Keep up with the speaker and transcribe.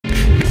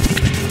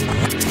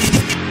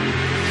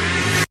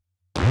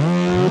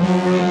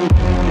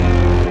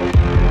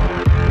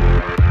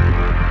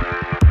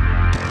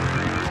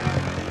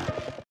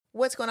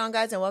what's going on,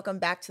 guys, and welcome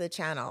back to the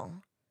channel.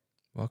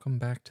 Welcome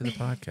back to the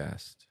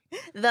podcast.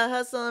 The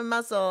Hustle and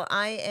Muscle.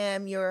 I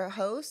am your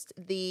host,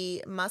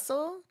 the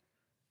Muscle.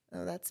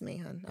 Oh, that's me,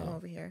 hon. I'm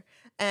over here.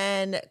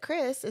 And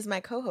Chris is my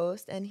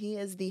co-host, and he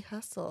is the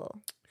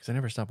Hustle. Because I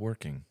never stop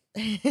working.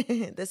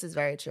 This is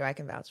very true. I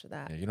can vouch for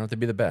that. Yeah, you don't have to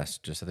be the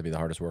best, just have to be the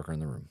hardest worker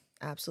in the room.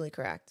 Absolutely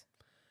correct.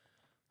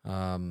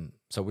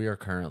 So we are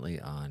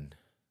currently on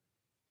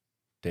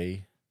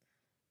day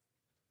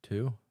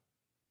 2,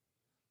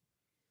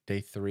 day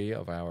 3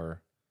 of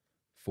our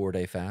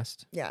 4-day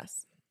fast.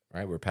 Yes.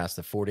 Right, we're past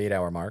the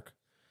 48-hour mark.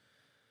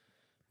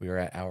 We are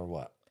at hour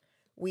what?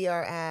 We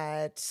are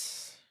at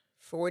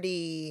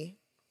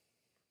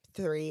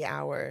 43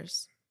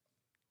 hours.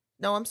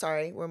 No, I'm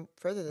sorry. We're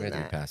further than We had to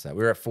be that. past that.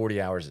 We were at 41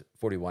 hours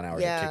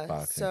of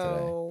kickboxing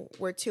so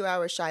we're 2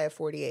 hours shy of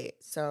 48.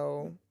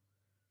 So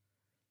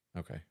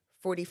today. Okay.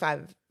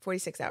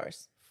 46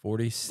 hours.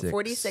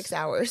 46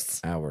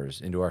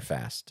 hours into our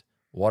fast.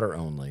 Water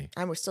only.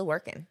 And we're still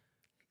working.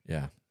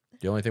 Yeah.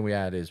 The only thing we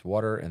add is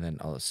water and then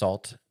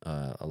salt,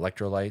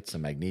 electrolytes,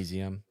 and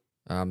magnesium.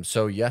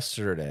 So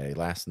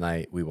last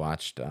night, we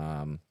watched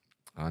on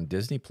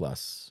Disney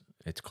Plus.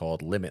 It's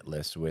called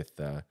Limitless with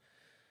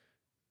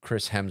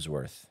Chris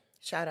Hemsworth.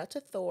 Shout out to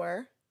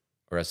Thor.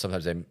 Or as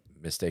sometimes they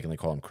mistakenly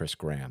call him Chris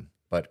Graham.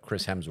 But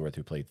Chris Hemsworth,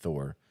 who played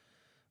Thor,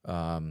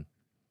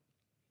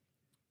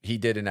 he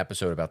did an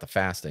episode about the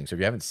fasting. So if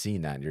you haven't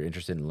seen that and you're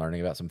interested in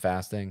learning about some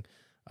fasting,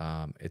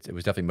 it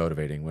was definitely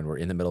motivating when we're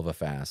in the middle of a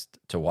fast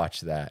to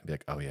watch that and be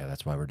like, oh yeah,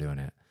 that's why we're doing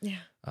it. Yeah.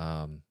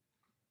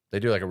 They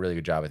do like a really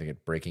good job, I think,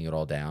 at breaking it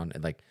all down.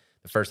 And like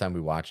the first time we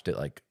watched it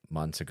like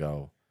months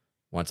ago,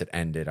 once it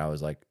ended, I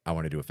was like, I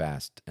want to do a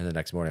fast. And the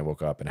next morning I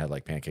woke up and had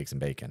like pancakes and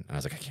bacon. And I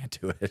was like, I can't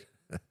do it.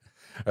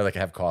 Or like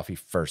have coffee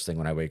first thing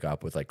when I wake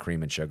up with like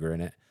cream and sugar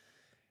in it.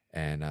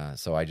 And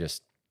so I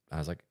was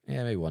like,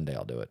 yeah, maybe one day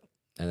I'll do it.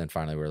 And then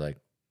finally we were like,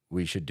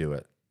 we should do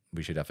it.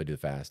 We should definitely do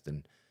the fast.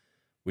 And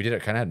we did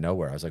it kind of out of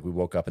nowhere. I was like, we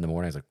woke up in the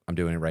morning. I was like, I'm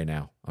doing it right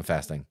now. I'm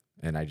fasting.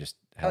 And I just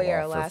held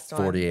off for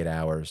 48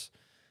 hours.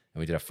 And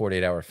we did a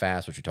 48-hour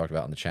fast, which we talked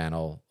about on the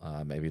channel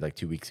maybe like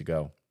 2 weeks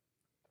ago.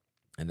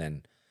 And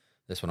then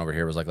this one over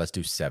here was like, let's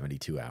do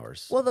 72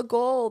 hours. Well, the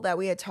goal that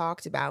we had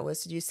talked about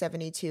was to do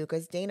 72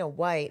 because Dana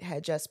White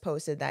had just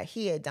posted that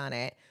he had done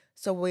it.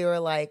 So we were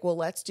like, well,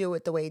 let's do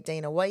it the way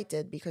Dana White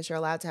did because you're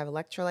allowed to have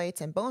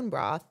electrolytes and bone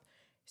broth.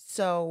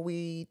 So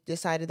we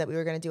decided that we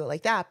were going to do it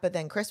like that. But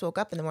then Chris woke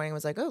up in the morning and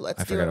was like, oh,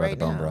 let's do it right now. I forgot about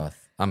the bone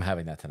broth. I'm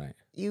having that tonight.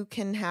 You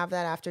can have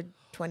that after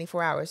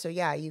 24 hours. So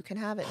yeah, you can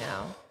have it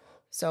now.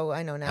 So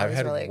I know now I've he's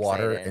had really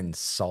water excited. and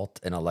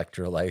salt and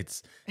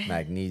electrolytes,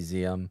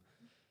 magnesium.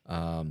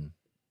 And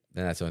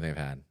that's the only thing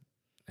I've had.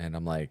 And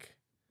I'm like,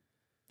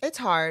 it's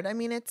hard. I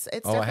mean, it's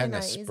definitely I had an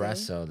not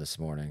espresso easy. this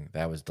morning.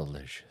 That was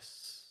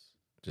delicious.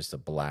 Just a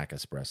black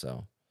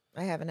espresso.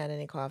 I haven't had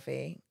any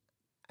coffee.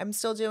 I'm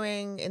still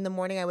doing, in the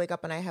morning I wake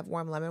up and I have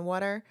warm lemon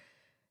water.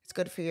 It's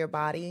good for your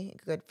body,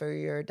 good for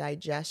your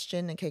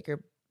digestion and kick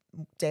your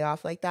day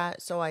off like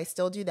that. So I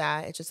still do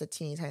that. It's just a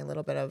teeny tiny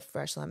little bit of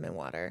fresh lemon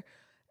water.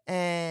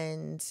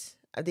 And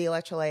the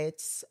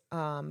electrolytes,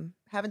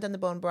 haven't done the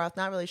bone broth.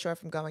 Not really sure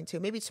if I'm going to.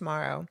 Maybe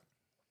tomorrow.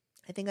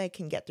 I think I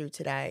can get through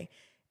today.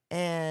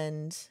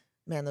 And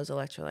man, those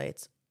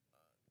electrolytes,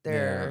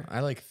 Yeah,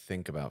 I like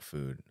think about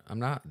food. I'm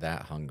not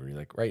that hungry.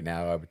 Like right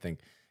now, I would think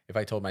if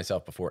I told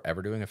myself before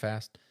ever doing a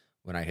fast,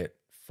 when I hit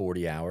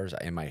 40 hours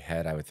in my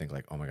head, I would think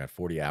like, oh my God,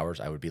 40 hours.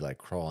 I would be like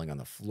crawling on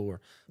the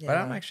floor. Yeah. But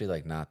I'm actually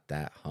like not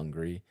that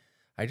hungry.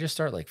 I just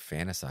start like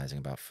fantasizing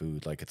about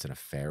food. Like it's an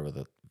affair with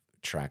a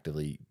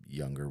attractively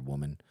younger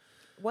woman.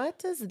 What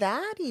does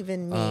that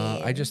even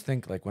mean? I just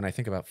think like when I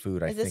think about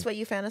food, Is this what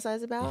you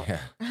fantasize about?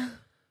 Yeah.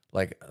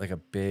 like a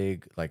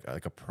big, like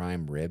a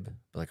prime rib,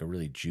 but like a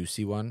really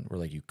juicy one where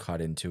like you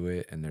cut into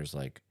it and there's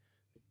like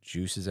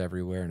juices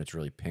everywhere and it's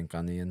really pink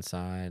on the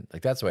inside.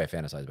 Like that's the way I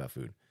fantasize about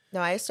food. No,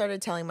 I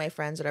started telling my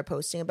friends that are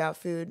posting about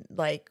food.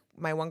 Like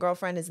my one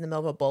girlfriend is in the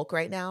middle of a bulk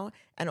right now,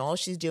 and all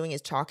she's doing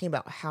is talking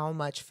about how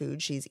much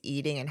food she's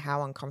eating and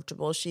how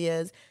uncomfortable she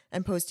is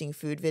and posting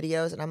food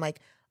videos. And I'm like,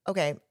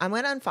 okay, I'm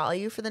going to unfollow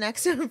you for the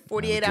next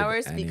 48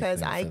 hours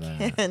because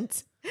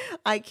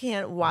I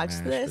can't watch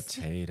this.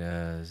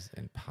 Potatoes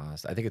and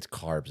pasta. I think it's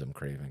carbs I'm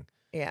craving.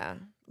 Yeah.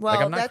 Well,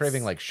 like I'm not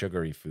craving like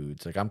sugary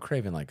foods. Like I'm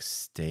craving like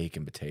steak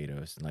and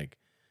potatoes and like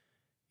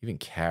even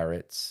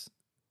carrots,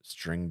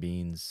 string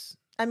beans.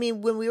 I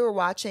mean, when we were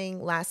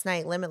watching last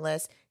night,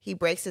 Limitless, he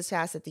breaks his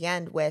fast at the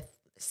end with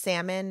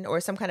salmon or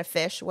some kind of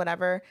fish,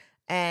 whatever,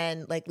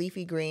 and like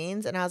leafy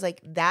greens. And I was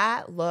like,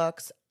 that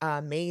looks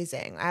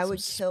amazing. I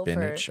would kill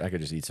spinach. I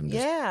could just eat some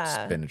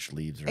spinach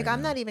leaves right now.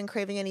 I'm not even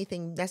craving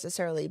anything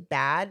necessarily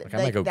bad. Like I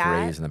might go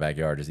graze in the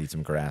backyard, just eat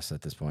some grass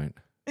at this point.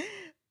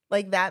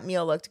 Like that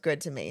meal looked good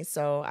to me.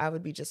 So I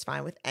would be just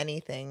fine with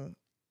anything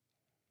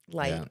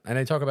light. Yeah. And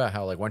I talk about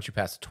how like once you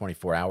pass the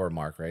 24-hour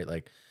mark, right?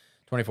 Like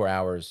 24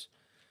 hours,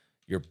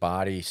 your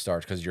body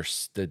starts,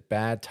 because the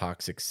bad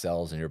toxic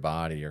cells in your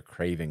body are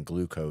craving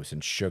glucose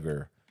and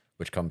sugar,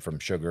 which come from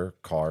sugar,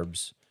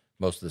 carbs,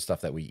 most of the stuff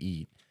that we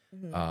eat.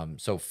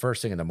 So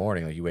first thing in the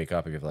morning, like you wake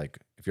up, if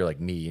you're like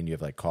me and you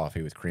have like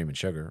coffee with cream and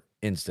sugar,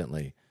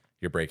 instantly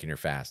you're breaking your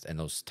fast. And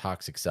those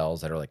toxic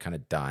cells that are like kind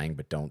of dying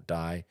but don't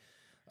die,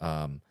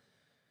 um,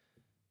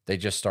 they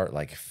just start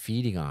like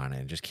feeding on it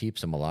and just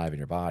keeps them alive in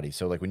your body.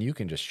 So like when you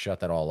can just shut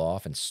that all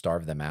off and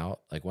starve them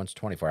out, like once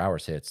 24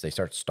 hours hits, they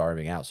start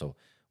starving out. So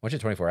once you're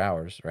 24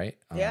 hours, right?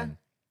 Yeah.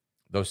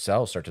 Those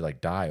cells start to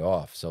like die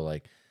off. So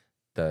like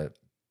the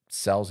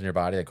cells in your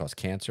body that cause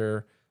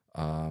cancer,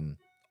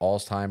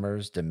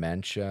 Alzheimer's,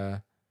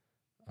 dementia.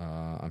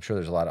 I'm sure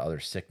there's a lot of other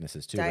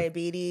sicknesses too.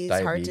 Diabetes,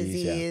 heart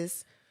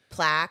disease,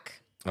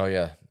 plaque. Oh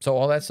yeah. So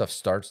all that stuff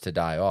starts to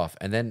die off.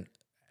 And then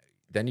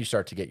you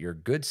start to get your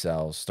good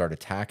cells start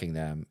attacking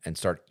them and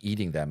start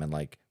eating them and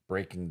like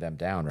breaking them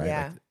down, right?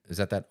 Yeah. Like, is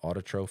that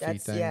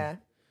autotrophy thing? Yeah.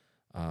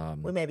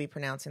 We may be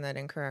pronouncing that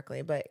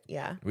incorrectly, but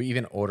yeah. We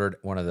even ordered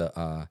one of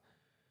the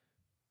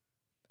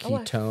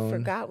ketone. I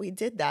forgot we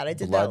did that. I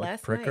did blood that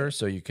last pricker, night.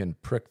 so you can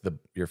prick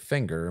your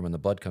finger, and when the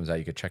blood comes out,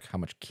 you can check how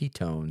much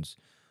ketones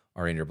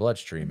are in your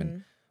bloodstream.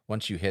 And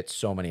once you hit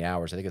so many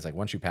hours, I think it's like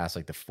once you pass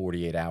like the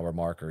 48-hour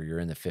mark or you're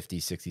in the 50,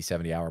 60,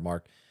 70-hour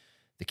mark,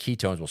 the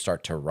ketones will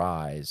start to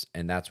rise.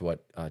 And that's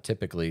what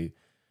typically,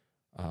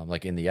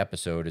 like in the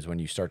episode, is when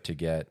you start to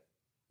get,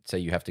 say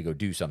you have to go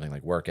do something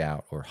like work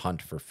out or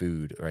hunt for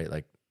food, right?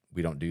 Like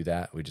we don't do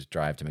that. We just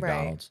drive to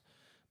McDonald's.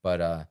 Right.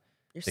 But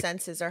your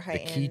senses are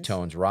heightened. The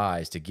ketones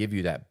rise to give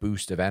you that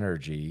boost of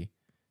energy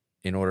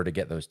in order to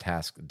get those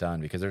tasks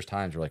done. Because there's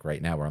times where like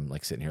right now where I'm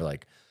like sitting here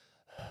like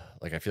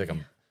I feel like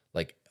I'm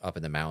like up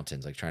in the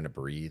mountains, like trying to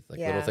breathe. Like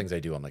little things I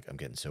do, I'm like, I'm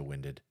getting so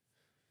winded.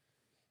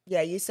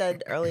 Yeah, you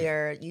said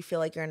earlier you feel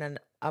like you're in an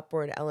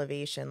upward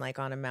elevation, like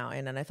on a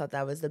mountain. And I thought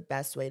that was the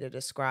best way to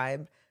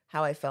describe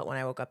how I felt when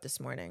I woke up this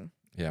morning.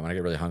 Yeah, when I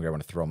get really hungry, I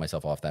want to throw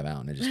myself off that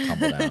mountain and just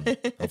tumble down.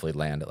 Hopefully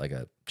land at like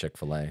a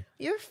Chick-fil-A.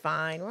 You're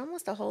fine. We're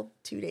almost a whole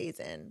 2 days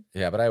in.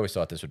 Yeah, but I always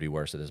thought this would be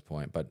worse at this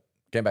point. But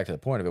getting back to the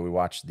point of it, we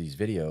watched these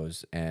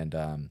videos, and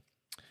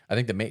I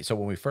think so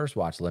when we first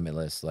watched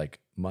Limitless like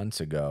months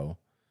ago,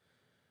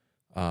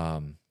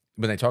 when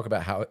they talk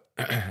about how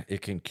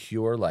it can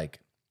cure, like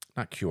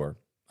not cure,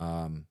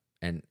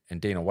 and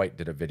Dana White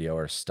did a video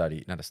or a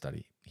study, not a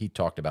study. He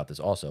talked about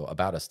this also,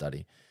 about a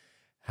study,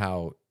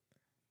 how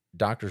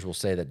doctors will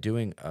say that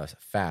doing a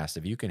fast,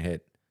 if you can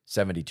hit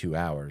 72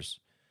 hours,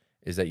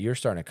 is that you're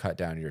starting to cut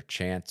down your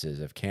chances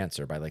of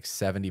cancer by like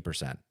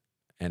 70%.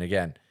 And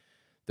again,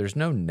 there's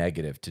no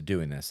negative to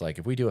doing this. Like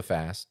if we do a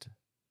fast,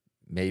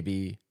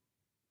 maybe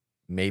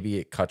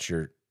it cuts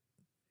your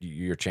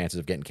chances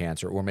of getting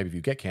cancer, or maybe if you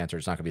get cancer,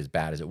 it's not gonna be as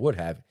bad as it would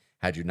have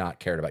had you not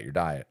cared about your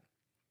diet.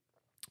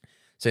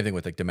 Same thing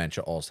with like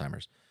dementia,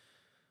 Alzheimer's.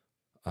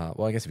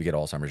 Well, I guess if you get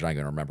Alzheimer's, you're not going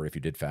to remember if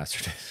you did fast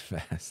or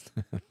didn't fast.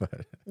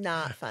 But,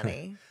 not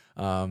funny.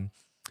 No,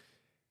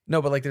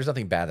 but like there's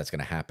nothing bad that's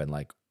going to happen.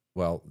 Like,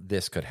 well,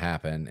 this could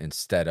happen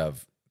instead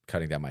of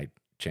cutting down my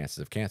chances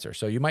of cancer.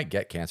 So you might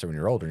get cancer when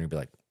you're older and you'll be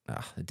like,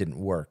 it didn't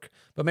work.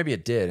 But maybe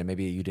it did, and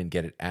maybe you didn't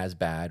get it as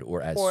bad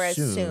or as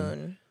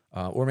soon.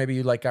 Or maybe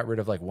you like got rid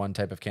of like one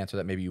type of cancer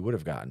that maybe you would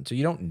have gotten. So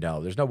you don't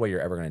know. There's no way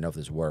you're ever going to know if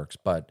this works.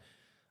 But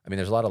I mean,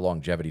 there's a lot of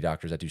longevity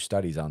doctors that do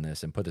studies on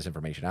this and put this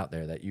information out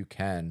there that you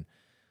can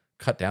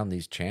cut down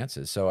these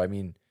chances. So, I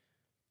mean,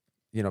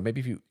 you know, maybe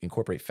if you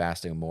incorporate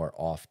fasting more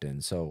often,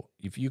 so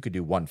if you could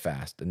do one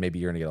fast, then maybe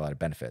you're going to get a lot of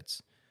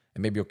benefits.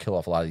 And maybe you'll kill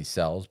off a lot of these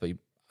cells, but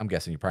I'm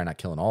guessing you're probably not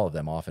killing all of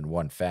them off in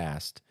one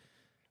fast.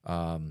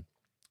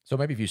 So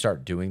maybe if you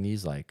start doing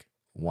these like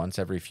once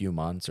every few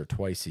months or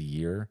twice a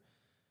year,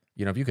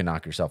 you know, if you can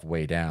knock yourself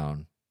way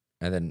down,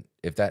 and then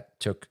if that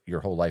took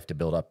your whole life to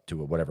build up to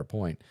whatever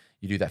point,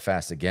 you do that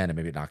fast again, and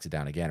maybe it knocks it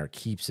down again or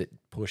keeps it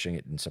pushing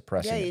it and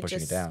suppressing it,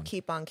 pushing it down. Yeah, you just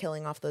keep on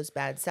killing off those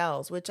bad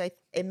cells, which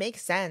it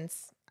makes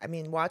sense. I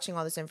mean, watching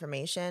all this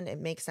information, it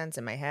makes sense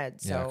in my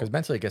head. So. Yeah, because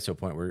mentally it gets to a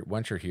point where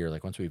once you're here,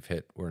 like once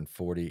we're in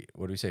 40,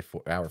 what do we say,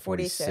 hour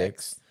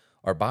 46,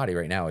 our body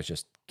right now is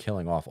just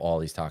killing off all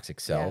these toxic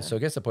cells. Yeah. So it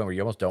gets to the point where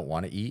you almost don't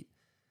want to eat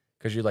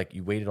because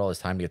you waited all this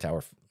time to get to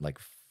hour like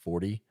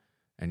 40,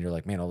 and you're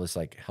like, man, all this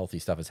like healthy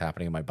stuff is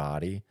happening in my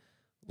body.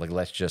 Like,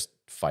 let's just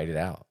fight it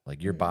out.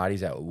 Like your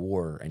body's at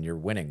war and you're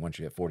winning once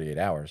you get 48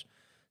 hours.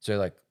 So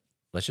like,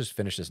 let's just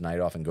finish this night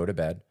off and go to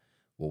bed.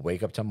 We'll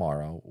wake up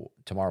tomorrow.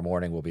 Tomorrow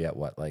morning we'll be at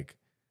what? Like,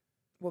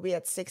 we'll be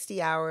at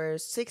 60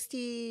 hours,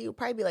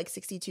 probably be like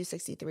 62,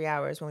 63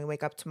 hours when we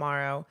wake up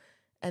tomorrow.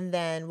 And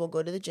then we'll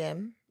go to the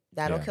gym.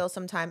 That'll kill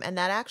some time. And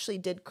that actually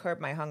did curb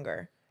my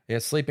hunger. Yeah,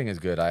 sleeping is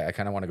good. I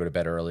kind of want to go to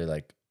bed early,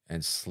 like,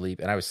 and sleep.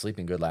 And I was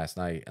sleeping good last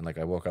night. And like,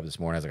 I woke up this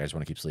morning, I was like, I just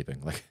want to keep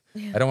sleeping. Like,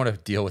 I don't want to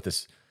deal with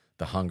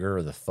the hunger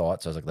or the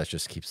thoughts. I was like, let's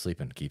just keep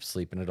sleeping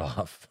it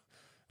off.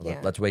 Yeah.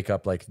 Let's wake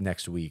up like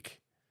next week.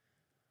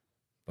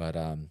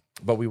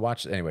 But we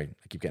watched anyway.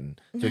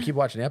 We keep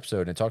watching the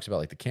episode, and it talks about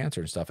like the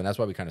cancer and stuff, and that's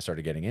why we kind of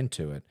started getting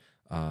into it.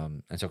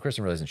 And so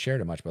Kristen really hasn't shared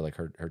it much, but like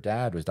her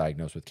dad was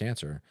diagnosed with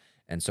cancer,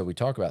 and so we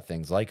talk about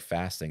things like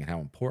fasting and how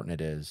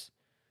important it is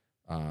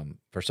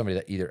for somebody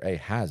that either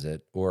has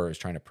it or is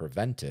trying to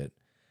prevent it.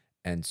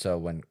 And so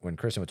when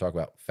Kristen would talk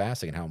about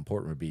fasting and how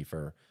important it would be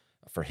for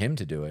him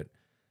to do it,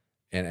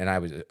 and I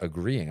was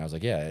agreeing. I was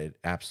like, yeah, it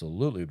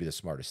absolutely would be the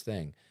smartest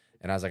thing.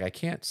 And I was like, I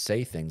can't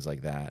say things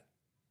like that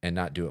and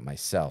not do it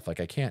myself. Like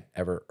I can't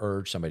ever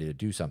urge somebody to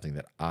do something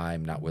that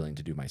I'm not willing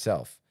to do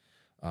myself.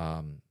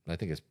 I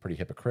think it's pretty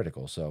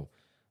hypocritical. So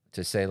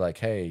to say like,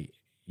 hey,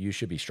 you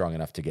should be strong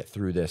enough to get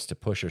through this, to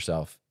push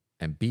yourself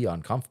and be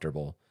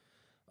uncomfortable.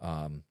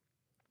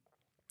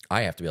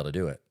 I have to be able to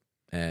do it.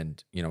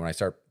 And, you know, when I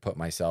start putting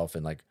myself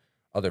in like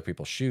other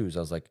people's shoes, I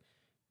was like,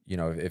 you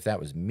know, if that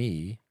was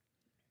me,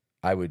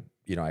 I would,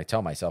 you know, I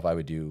tell myself I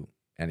would do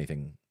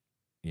anything,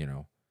 you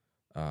know,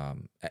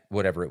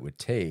 whatever it would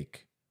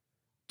take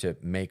to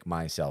make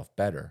myself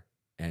better.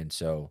 And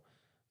so,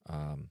 you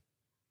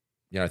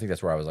know, I think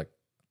that's where I was like,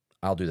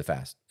 I'll do the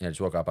fast. And I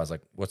just woke up. I was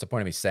like, what's the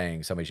point of me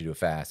saying somebody should do a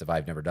fast if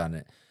I've never done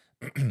it?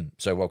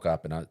 So I woke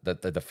up and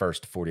the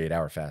first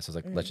 48-hour fast, I was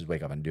like, let's just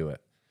wake up and do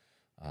it.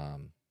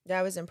 Yeah,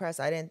 I was impressed.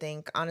 I didn't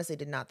think, honestly,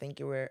 did not think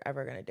you were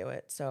ever going to do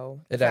it. So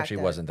It actually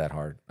wasn't that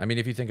hard. I mean,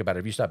 if you think about it,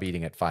 if you stop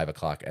eating at 5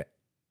 o'clock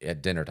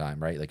at dinner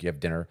time, right? Like you have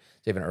dinner,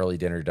 you have an early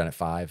dinner, you're done at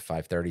 5,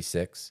 5:30,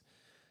 6.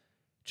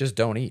 Just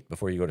don't eat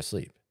before you go to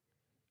sleep.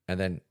 And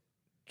then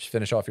just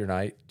finish off your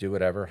night, do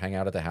whatever, hang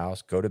out at the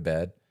house, go to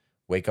bed,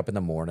 wake up in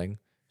the morning,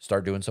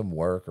 start doing some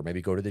work, or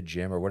maybe go to the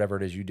gym or whatever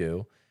it is you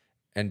do.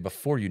 And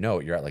before you know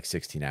it, you're at like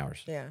 16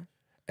 hours. Yeah.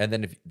 And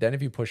then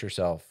if you push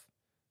yourself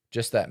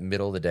just that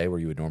middle of the day where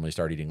you would normally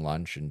start eating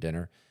lunch and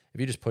dinner,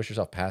 if you just push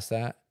yourself past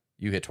that,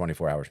 you hit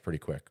 24 hours pretty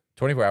quick.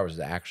 24 hours is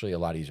actually a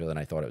lot easier than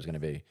I thought it was going to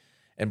be.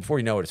 And before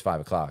you know it, it's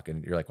 5 o'clock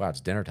and you're like, wow, it's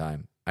dinner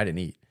time. I didn't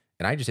eat.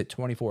 And I just hit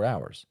 24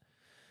 hours.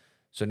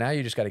 So now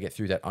you just got to get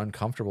through that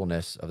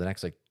uncomfortableness of the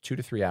next like 2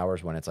 to 3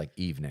 hours when it's like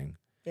evening.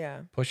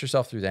 Yeah. Push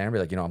yourself through there and be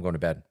like, you know, I'm going to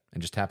bed,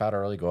 and just tap out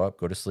early, go up,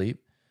 go to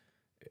sleep.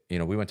 You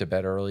know, we went to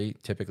bed early,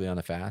 typically on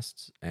the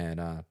fasts. And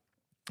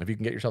if you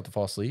can get yourself to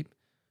fall asleep,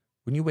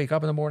 when you wake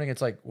up in the morning,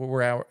 it's like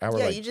we're hour Yeah,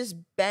 like, you just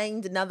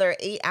banged another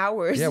 8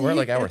 hours. yeah, we're at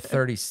like hour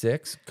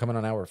 36, coming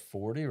on hour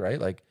 40, right?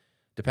 Like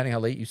depending how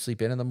late you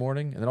sleep in the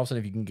morning. And then all of a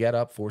sudden, if you can get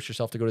up, force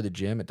yourself to go to the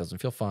gym. It doesn't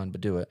feel fun,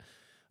 but do it.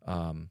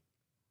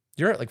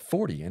 You're at like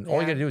 40, and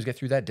all you got to do is get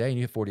through that day and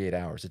you have 48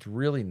 hours. It's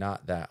really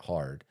not that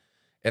hard.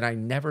 And I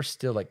never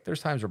still like, there's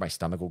times where my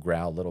stomach will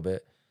growl a little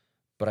bit,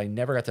 but I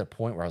never got to the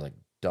point where I was like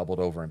doubled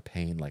over in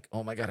pain. Like,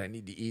 oh my God, I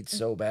need to eat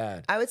so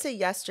bad. I would say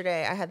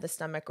yesterday I had the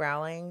stomach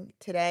growling.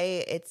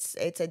 Today it's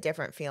a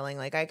different feeling.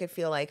 Like I could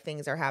feel like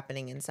things are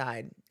happening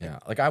inside. Yeah.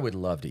 Like I would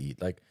love to eat.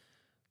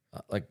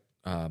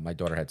 My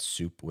daughter had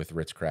soup with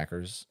Ritz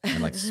crackers,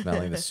 and like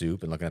smelling the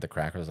soup and looking at the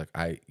crackers, like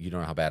you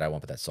don't know how bad I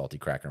want to put that salty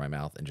cracker in my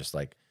mouth and just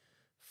like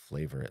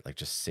flavor it, like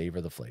just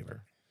savor the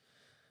flavor.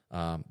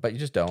 But you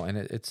just don't. And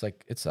it's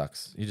like, it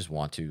sucks. You just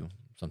want to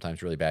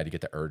sometimes really bad. You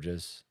get the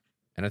urges.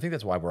 And I think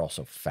that's why we're all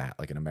so fat.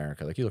 Like in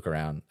America, like you look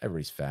around,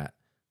 everybody's fat,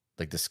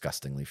 like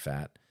disgustingly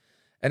fat.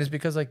 And it's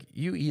because like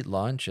you eat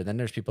lunch, and then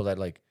there's people that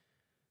like,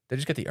 they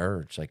just get the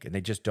urge, like, and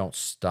they just don't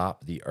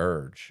stop the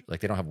urge.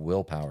 Like they don't have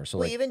willpower. So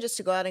well, like, even just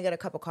to go out and get a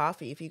cup of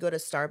coffee, if you go to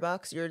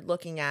Starbucks, you're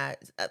looking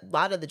at a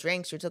lot of the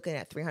drinks, you're looking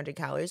at 300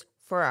 calories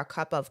for a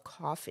cup of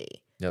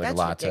coffee. yeah, like That's a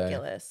latte.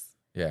 ridiculous.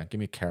 Yeah, give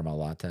me a caramel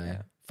latte,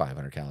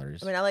 500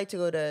 calories. I mean, I like to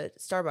go to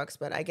Starbucks,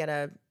 but I get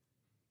a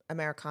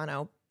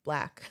Americano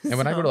black. And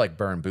when I go to like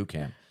burn boot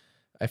camp,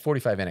 a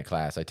 45-minute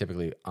class, I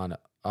typically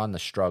on the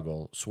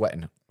struggle,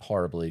 sweating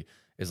horribly,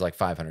 is like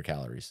 500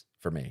 calories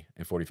for me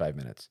in 45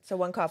 minutes. So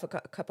one cup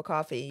of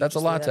coffee. That's a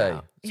latte.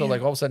 So like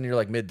Yeah. all of a sudden you're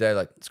like midday,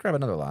 like let's grab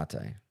another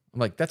latte. I'm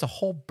like, that's a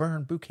whole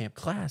burn boot camp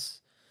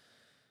class.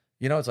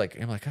 You know, it's like,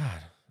 I'm like, God,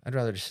 I'd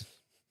rather just,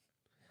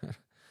 you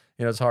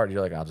know, it's hard.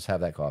 You're like, I'll just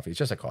have that coffee. It's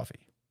just a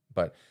coffee.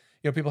 But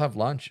you know, people have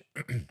lunch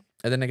and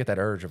then they get that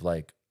urge of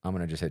like, I'm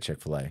gonna just hit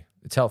Chick-fil-A.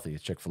 It's healthy.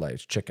 It's Chick-fil-A.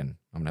 It's chicken.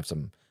 I'm gonna have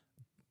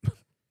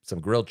some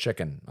grilled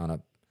chicken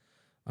on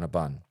a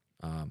bun.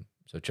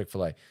 So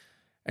Chick-fil-A,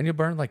 and you'll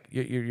burn like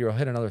you'll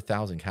hit another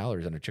 1,000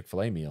 calories on a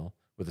Chick-fil-A meal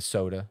with a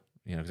soda.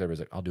 You know, because everybody's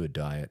like, I'll do a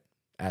diet.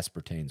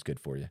 Aspartame's good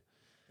for you.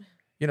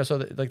 You know,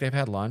 so like they've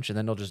had lunch and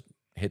then they'll just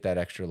hit that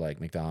extra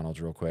like McDonald's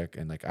real quick.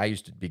 And like I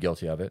used to be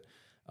guilty of it.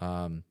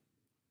 And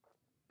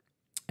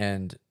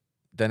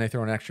then they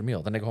throw in an extra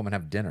meal. Then they go home and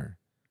have dinner.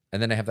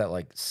 And then they have that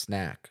like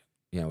snack,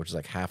 you know, which is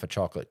like half a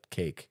chocolate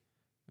cake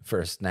for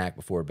a snack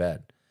before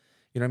bed.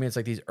 You know what I mean? It's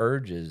like these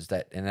urges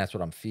and that's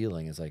what I'm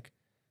feeling is like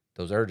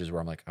those urges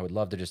where I'm like, I would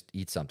love to just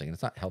eat something. And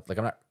it's not healthy. Like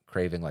I'm not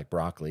craving like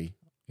broccoli,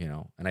 you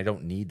know, and I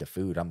don't need the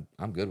food.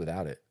 I'm good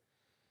without it.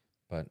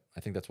 But I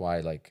think that's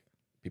why like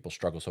people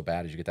struggle so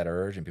bad is you get that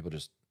urge and people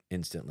just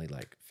instantly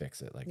like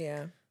fix it. Like,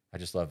 Yeah. I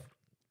just love,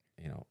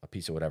 you know, a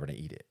piece of whatever to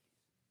eat it.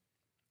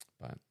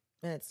 But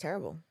And it's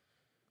terrible.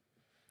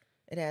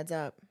 It adds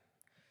up.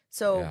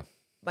 So yeah.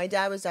 my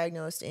dad was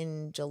diagnosed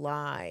in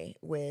July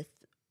with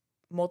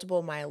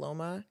multiple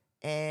myeloma,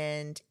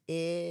 and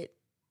it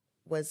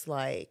was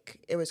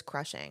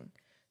crushing.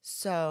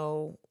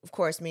 So of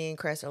course me and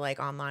Chris are like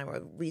online,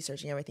 we're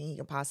researching everything he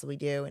can possibly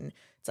do. And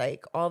it's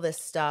like all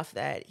this stuff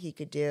that he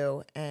could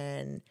do.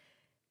 And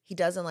he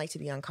doesn't like to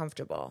be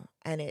uncomfortable,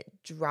 and it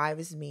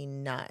drives me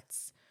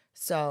nuts.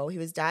 So he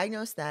was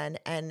diagnosed then.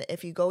 And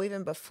if you go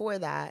even before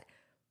that,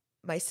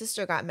 my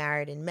sister got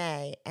married in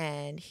May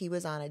and he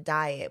was on a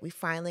diet. We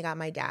finally got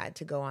my dad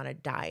to go on a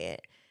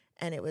diet.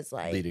 And it was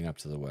like Leading up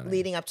to the wedding.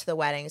 leading up to the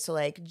wedding. So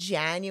like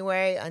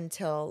January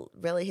until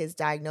really his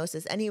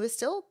diagnosis. And he was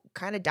still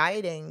kind of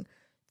dieting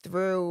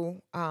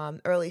through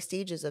early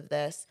stages of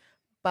this,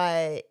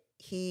 but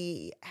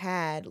he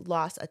had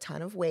lost a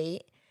ton of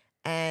weight.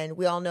 And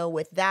we all know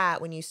with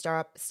that, when you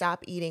stop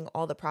eating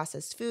all the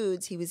processed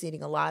foods, he was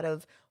eating a lot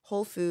of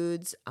whole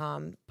foods,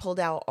 pulled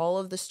out all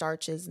of the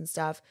starches and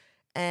stuff.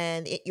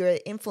 And your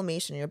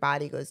inflammation in your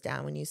body goes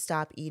down when you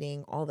stop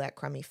eating all that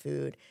crummy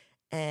food.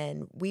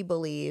 And we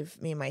believe,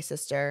 me and my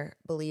sister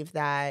believe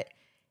that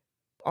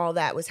all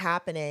that was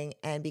happening.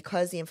 And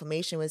because the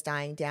inflammation was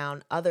dying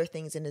down, other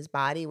things in his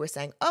body were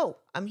saying, oh,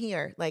 I'm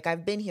here. Like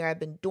I've been here, I've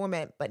been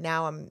dormant, but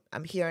now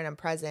I'm here and I'm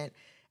present.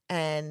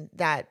 And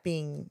that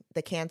being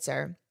the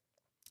cancer.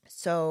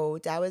 So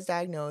Dad was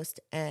diagnosed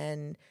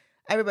and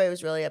everybody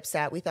was really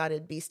upset. We thought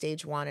it'd be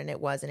stage 1 and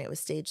it wasn't. It was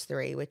stage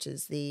 3, which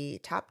is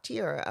the top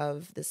tier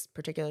of this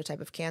particular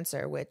type of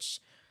cancer, which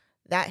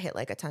that hit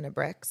like a ton of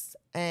bricks.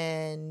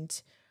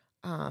 And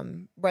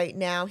right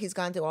now he's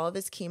gone through all of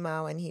his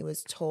chemo and he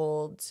was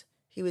told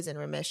he was in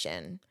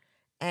remission.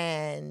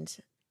 And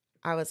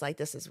I was like,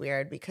 this is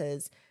weird,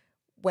 because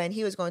when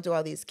he was going through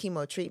all these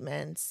chemo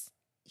treatments,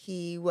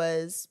 he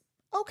was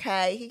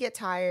okay. He'd get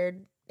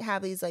tired,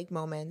 have these like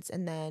moments.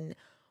 And then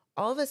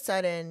all of a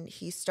sudden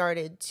he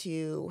started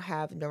to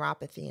have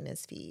neuropathy in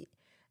his feet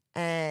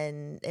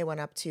and it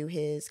went up to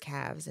his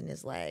calves and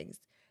his legs.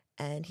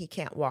 And he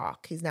can't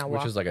walk. He's now walking.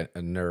 Which is like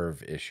a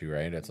nerve issue,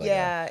 right? It's like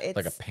it's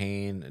like a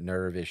pain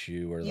nerve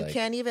issue, or you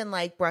can't even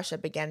like brush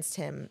up against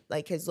him.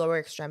 Like his lower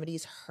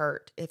extremities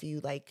hurt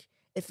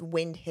if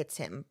wind hits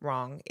him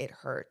wrong, it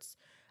hurts.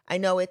 I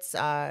know it's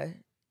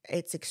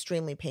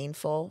extremely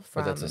painful.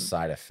 But that's a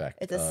side effect.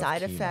 It's a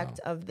side effect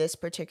of this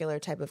particular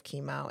type of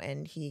chemo,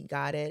 and he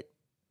got it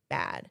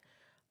bad.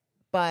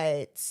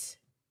 But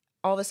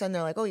all of a sudden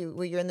they're like, oh,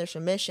 you're in this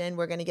remission.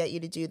 We're going to get you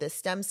to do this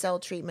stem cell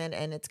treatment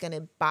and it's going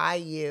to buy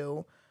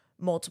you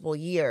multiple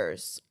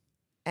years.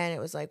 And it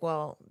was like,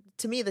 well,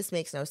 to me, this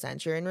makes no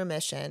sense. You're in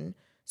remission,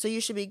 so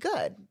you should be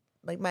good.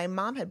 Like my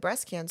mom had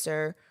breast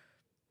cancer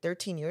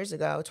 13 years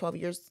ago.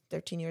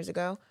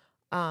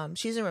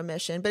 She's in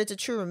remission, but it's a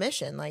true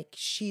remission. Like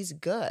she's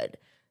good.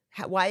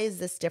 Why is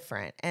this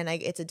different? And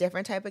it's a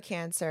different type of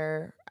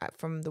cancer.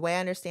 From the way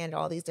I understand it,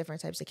 all these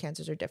different types of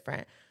cancers are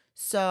different.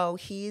 So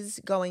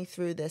he's going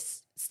through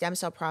this stem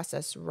cell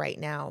process right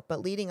now, but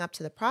leading up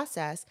to the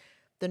process,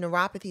 the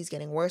neuropathy is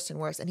getting worse and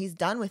worse, and he's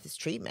done with his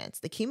treatments.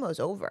 The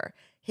chemo's over.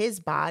 His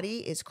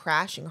body is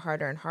crashing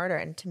harder and harder.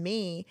 And to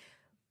me,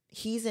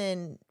 he's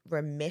in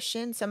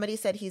remission. Somebody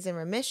said he's in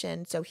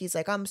remission. So he's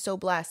like, I'm so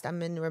blessed.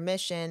 I'm in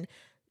remission.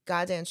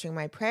 God's answering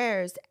my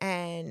prayers.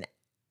 And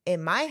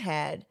in my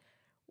head,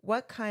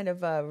 what kind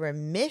of a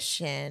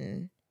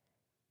remission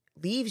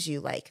leaves you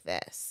like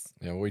this?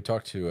 Yeah, well, we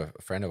talked to a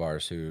friend of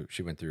ours who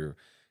she went through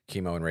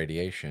chemo and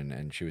radiation,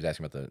 and she was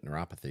asking about the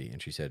neuropathy,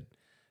 and she said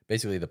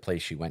basically the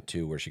place she went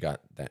to where she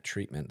got that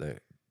treatment,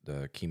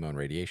 the chemo and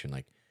radiation,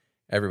 like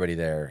everybody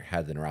there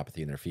had the neuropathy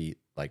in their feet,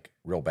 like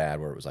real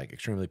bad, where it was like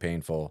extremely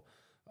painful,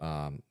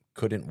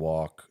 couldn't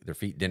walk, their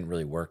feet didn't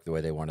really work the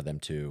way they wanted them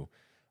to,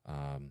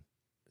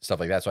 stuff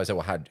like that. So I said,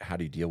 well, how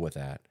do you deal with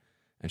that?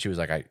 And she was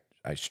like,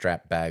 I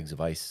strapped bags of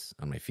ice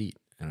on my feet.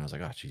 And I was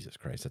like, oh, Jesus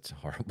Christ, that's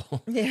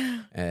horrible.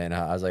 Yeah. And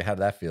I was like, how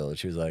did that feel? And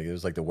she was like, it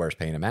was like the worst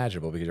pain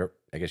imaginable, because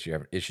I guess you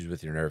have issues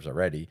with your nerves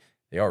already.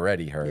 They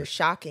already hurt. You're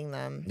shocking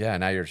them. Yeah,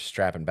 now you're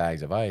strapping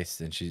bags of ice.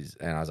 And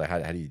I was like,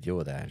 how do you deal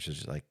with that? And she's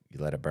just like, you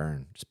let it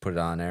burn. Just put it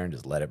on there and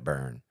just let it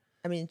burn.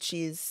 I mean,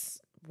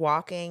 she's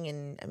walking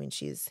and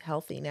she's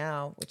healthy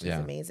now, which is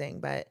amazing.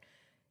 But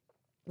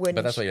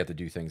that's why you have to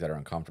do things that are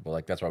uncomfortable.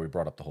 Like that's why we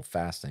brought up the whole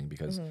fasting,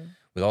 because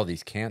with all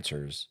these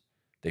cancers,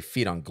 they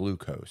feed on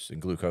glucose,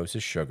 and glucose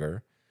is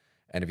sugar.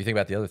 And if you think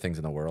about the other things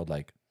in the world,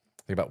 like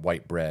think about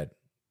white bread,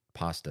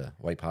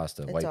 white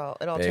pasta, it all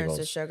bagels. Turns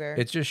to sugar.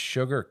 It's just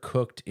sugar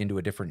cooked into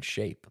a different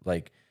shape.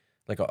 Like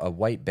a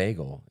white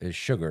bagel is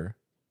sugar.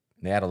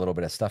 And they add a little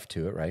bit of stuff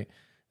to it, right?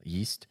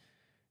 Yeast,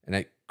 and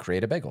they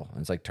create a bagel.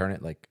 And it's like turn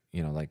it like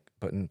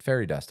putting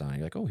fairy dust on it.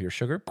 You're like, oh, here's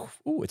sugar.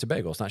 Oh, it's a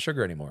bagel. It's not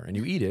sugar anymore. And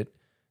you eat it,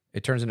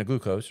 it turns into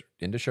glucose,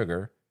 into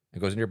sugar. It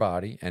goes into your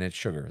body, and it's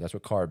sugar. That's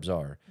what carbs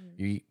are.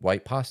 You eat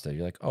white pasta.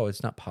 You're like, oh,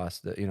 it's not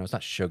pasta. It's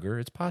not sugar.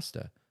 It's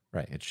pasta.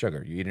 Right, it's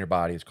sugar. You eat in your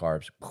body, it's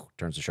carbs,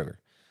 turns to sugar.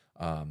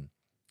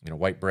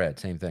 White bread,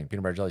 same thing.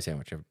 Peanut butter jelly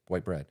sandwich, you have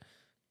white bread,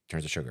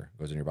 turns to sugar,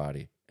 goes in your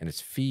body, and it's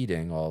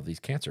feeding all of these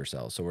cancer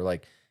cells. So we're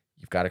like,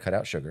 you've got to cut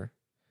out sugar,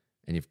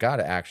 and you've got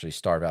to actually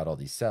starve out all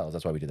these cells.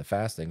 That's why we do the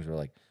fasting. We're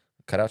like,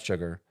 cut out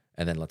sugar,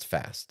 and then let's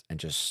fast and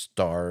just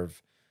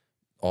starve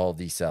all of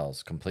these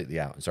cells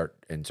completely out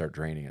and start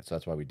draining it. So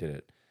that's why we did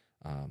it.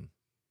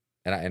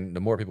 And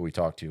the more people we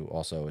talk to,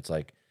 also, it's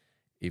like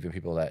even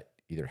people that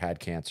either had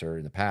cancer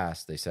in the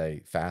past, they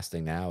say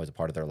fasting now is a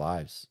part of their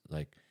lives.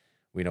 Like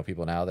we know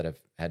people now that have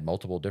had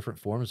multiple different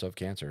forms of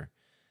cancer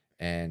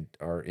and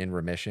are in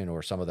remission,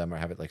 or some of them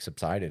have it like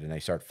subsided, and they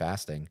start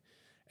fasting,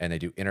 and they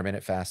do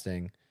intermittent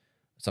fasting.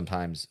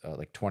 sometimes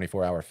like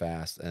 24-hour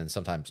fasts, and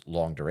sometimes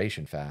long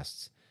duration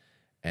fasts.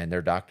 And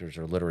their doctors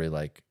are literally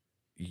like,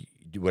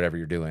 do whatever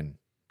you're doing,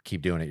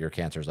 keep doing it. Your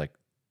cancer is like,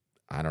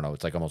 I don't know,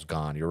 it's like almost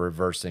gone. You're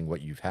reversing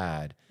what you've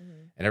had.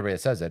 Mm-hmm. And everybody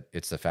that says it,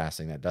 it's the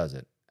fasting that does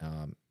it.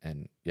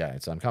 And yeah,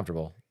 it's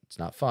uncomfortable. It's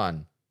not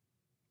fun,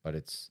 but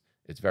it's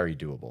very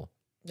doable.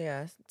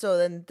 Yeah. So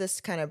then this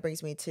kind of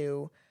brings me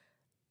to,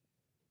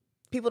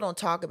 people don't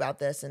talk about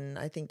this, and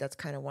I think that's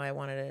kind of why I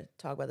wanted to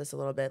talk about this a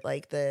little bit.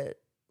 Like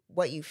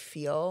what you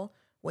feel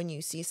when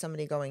you see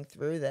somebody going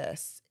through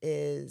this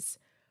is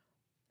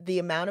the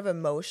amount of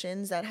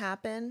emotions that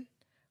happen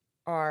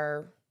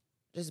are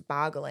just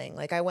boggling.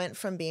 Like I went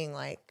from being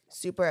like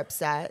super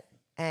upset,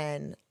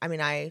 and I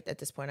mean, at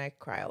this point I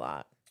cry a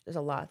lot. There's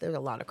a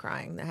lot of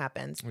crying that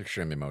happens. I'm an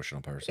extremely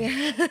emotional person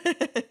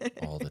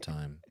all the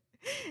time.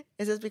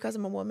 Is this because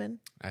I'm a woman?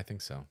 I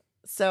think so.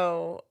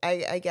 So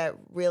I get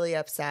really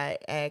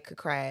upset. I could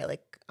cry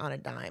like on a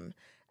dime.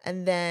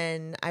 And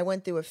then I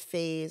went through a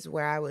phase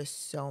where I was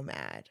so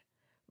mad.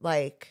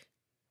 Like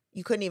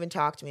you couldn't even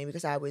talk to me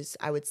because I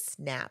would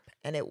snap.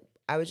 And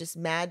I was just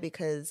mad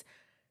because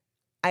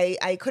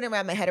I couldn't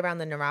wrap my head around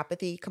the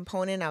neuropathy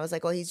component. I was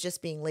like, well, he's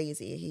just being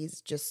lazy.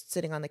 He's just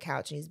sitting on the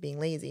couch and he's being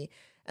lazy.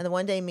 And the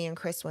one day me and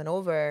Chris went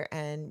over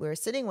and we were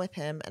sitting with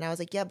him, and I was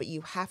like, yeah, but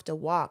you have to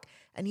walk.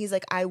 And he's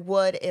like, I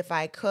would if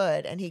I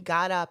could. And he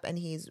got up and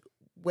he's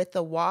with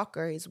the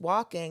walker, he's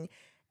walking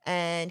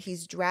and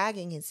he's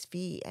dragging his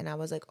feet. And I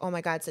was like, oh my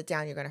God, sit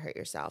down. You're going to hurt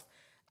yourself.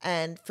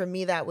 And for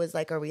me, that was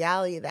like a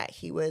reality that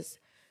he was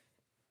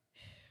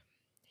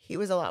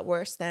a lot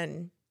worse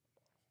than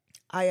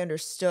I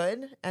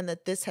understood, and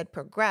that this had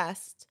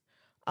progressed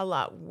a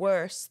lot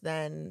worse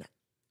than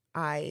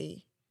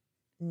I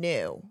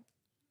knew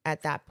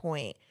at that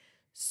point.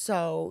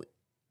 So,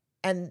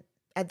 and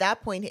at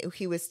that point,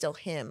 he was still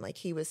him. Like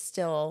he was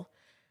still,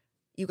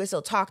 you could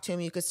still talk to him,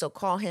 you could still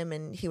call him,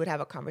 and he would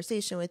have a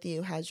conversation with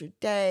you. How's your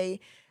day?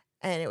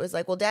 And it was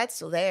like, well, Dad's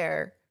still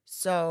there.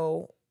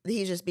 So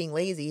he's just being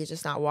lazy. He's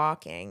just not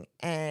walking.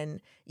 And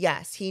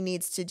yes, he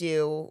needs to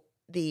do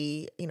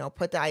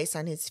put the ice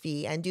on his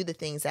feet and do the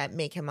things that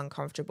make him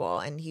uncomfortable.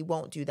 And he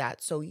won't do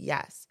that. So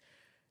yes,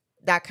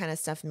 that kind of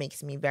stuff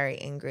makes me very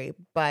angry.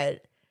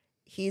 But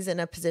he's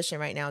in a position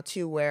right now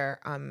too where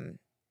I'm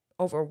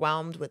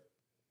overwhelmed with.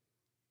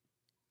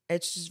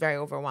 It's just very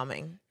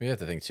overwhelming. You have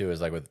to think too is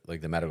like with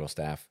like the medical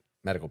staff,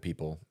 medical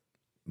people,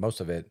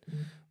 most of it,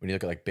 when you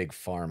look at like big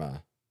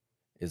pharma,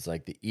 is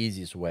like the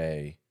easiest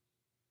way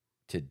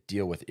to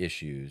deal with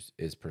issues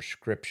is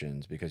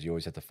prescriptions, because you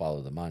always have to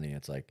follow the money.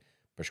 It's like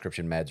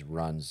prescription meds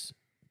runs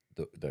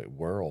the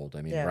world.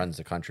 I mean, runs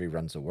the country,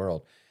 runs the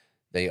world.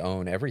 They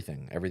own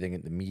everything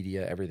in the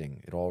media,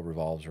 everything. It all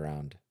revolves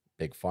around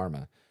big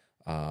pharma.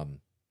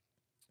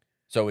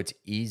 So it's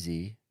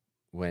easy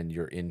when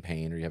you're in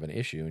pain or you have an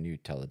issue and you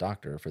tell the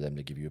doctor for them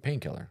to give you a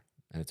painkiller,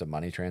 and it's a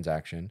money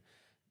transaction.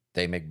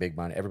 They make big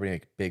money. Everybody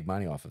makes big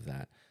money off of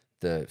that.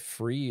 The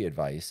free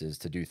advice is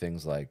to do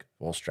things like,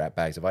 well, strap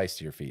bags of ice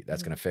to your feet.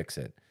 That's going to fix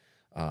it.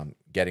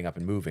 Getting up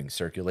and moving,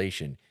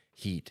 circulation,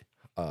 heat,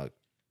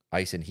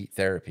 ice and heat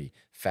therapy,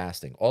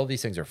 fasting. All of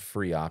these things are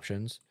free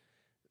options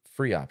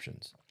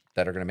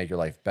that are going to make your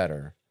life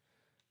better.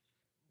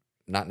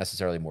 Not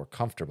necessarily more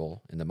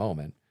comfortable in the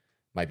moment,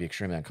 might be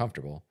extremely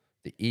uncomfortable.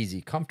 The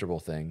easy, comfortable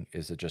thing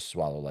is to just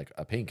swallow like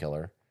a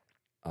painkiller.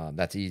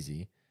 That's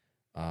easy.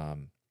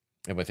 And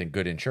within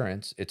good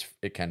insurance,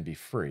 it can be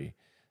free.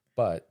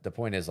 But the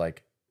point is,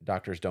 like,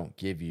 doctors don't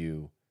give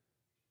you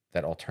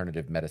that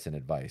alternative medicine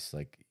advice.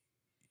 Like,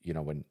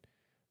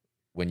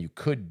 when you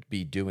could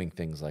be doing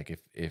things like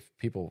if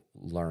people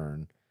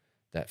learn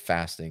that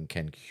fasting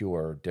can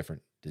cure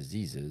different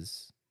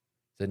diseases,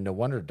 then no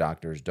wonder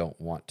doctors don't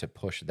want to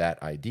push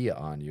that idea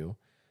on you,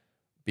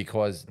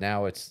 because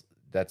now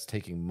that's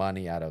taking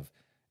money out of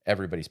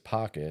everybody's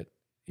pocket,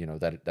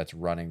 that's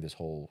running this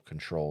whole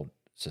controlled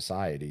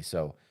society.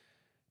 So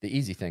the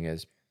easy thing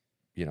is,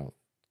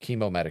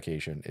 chemo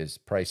medication is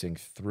pricing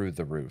through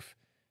the roof.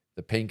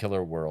 The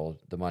painkiller world,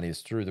 the money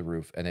is through the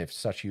roof, and they have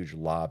such huge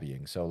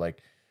lobbying. So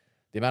like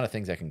the amount of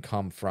things that can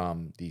come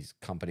from these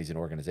companies and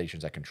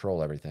organizations that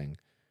control everything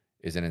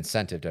is an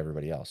incentive to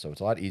everybody else. So it's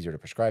a lot easier to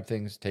prescribe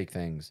things, take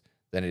things,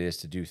 than it is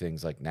to do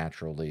things like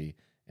naturally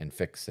and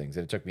fix things.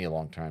 And it took me a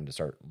long time to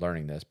start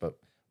learning this, but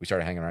we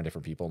started hanging around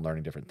different people and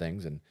learning different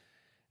things,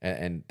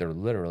 and they're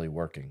literally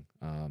working.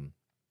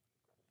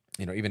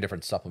 Even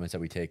different supplements that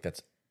we take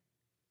that's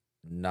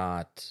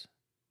not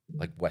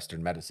like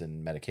Western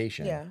medicine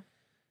medication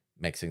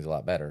makes things a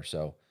lot better.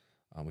 So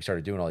we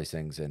started doing all these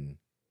things, and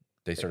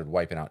they started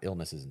wiping out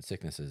illnesses and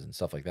sicknesses and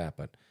stuff like that.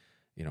 But,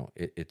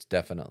 it's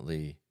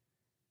definitely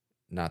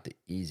not the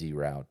easy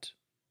route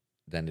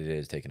than it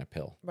is taking a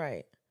pill.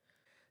 Right.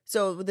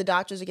 So the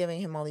doctors are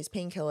giving him all these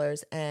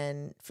painkillers.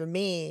 And for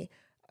me,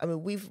 I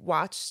mean, we've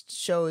watched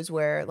shows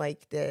where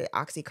like the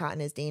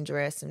Oxycontin is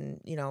dangerous,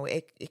 and,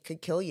 it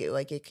could kill you.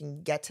 Like it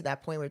can get to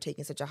that point where you're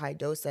taking such a high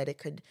dose that it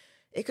could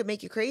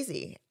make you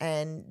crazy.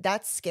 And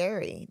that's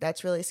scary.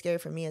 That's really scary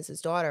for me as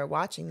his daughter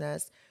watching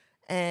this.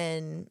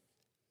 And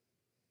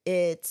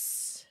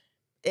it's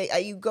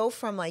you go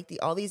from like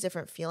all these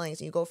different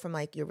feelings. You go from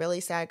like, you're really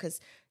sad because,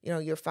 you know,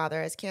 your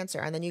father has cancer.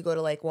 And then you go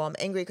to like, well, I'm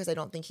angry because I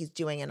don't think he's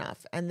doing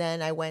enough. And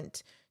then I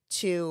went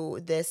to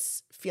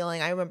this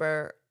feeling. I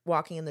remember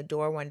walking in the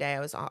door one day. I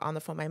was on the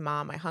phone with my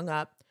mom. I hung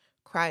up,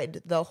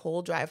 cried the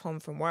whole drive home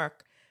from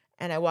work.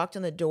 And I walked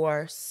in the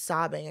door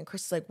sobbing. And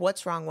Chris is like,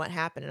 what's wrong? What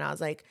happened? And I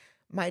was like,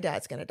 my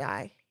dad's going to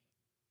die.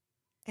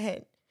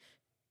 And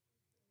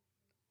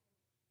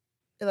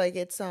like,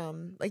 it's,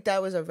 like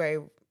that was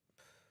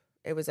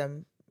it was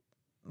a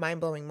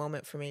mind-blowing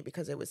moment for me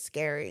because it was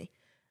scary.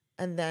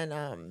 And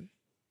then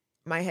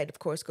my head of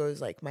course goes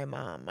like,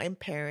 my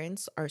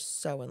parents are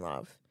so in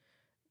love,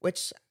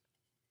 which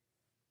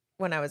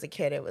when I was a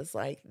kid it was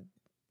like,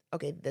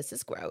 okay, this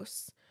is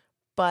gross.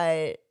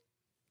 But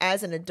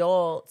as an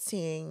adult,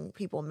 seeing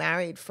people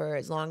married for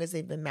as long as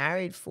they've been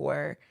married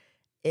for,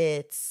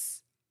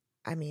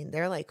 I mean,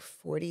 they're like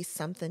 40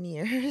 something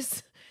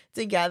years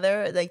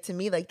together. Like, to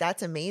me, like,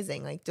 that's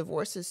amazing. Like,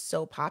 divorce is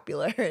so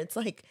popular. It's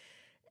like,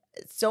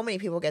 so many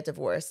people get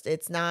divorced.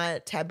 It's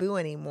not taboo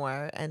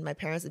anymore. And my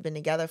parents have been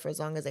together for as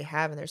long as they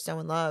have, and they're so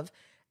in love.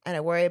 And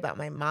I worry about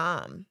my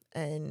mom.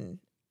 And,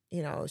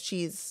 you know,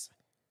 she's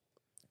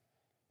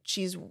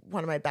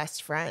one of my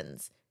best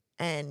friends.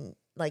 And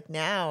like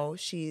now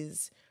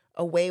she's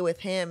away with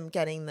him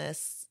getting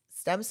this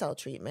stem cell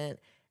treatment,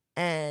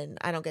 and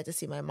I don't get to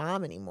see my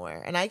mom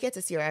anymore. And I get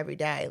to see her every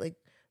day. Like,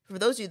 for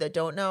those of you that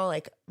don't know,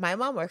 like, my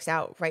mom works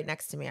out right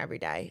next to me every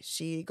day.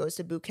 She goes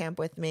to boot camp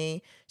with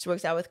me. She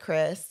works out with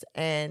Chris,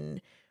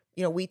 and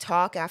you know, we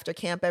talk after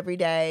camp every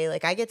day.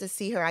 Like, I get to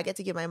see her. I get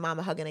to give my mom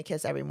a hug and a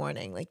kiss every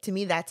morning. Like, to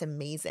me, that's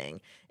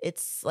amazing.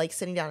 It's like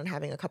sitting down and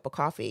having a cup of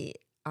coffee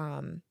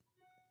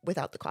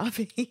without the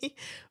coffee.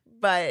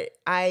 But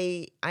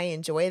I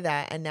enjoy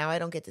that, and now I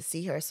don't get to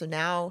see her. So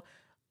now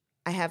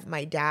I have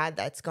my dad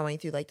that's going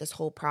through like this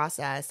whole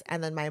process,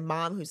 and then my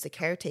mom who's the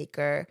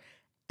caretaker,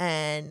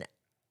 and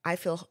I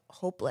feel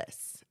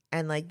hopeless.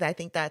 And like, I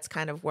think that's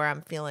kind of where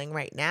I'm feeling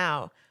right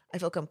now. I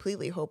feel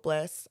completely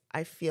hopeless.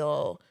 I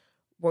feel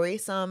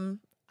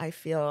worrisome. I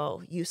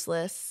feel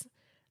useless.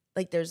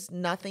 Like, there's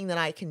nothing that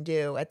I can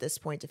do at this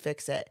point to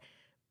fix it.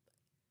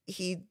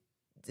 He's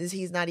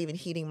not even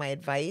heeding my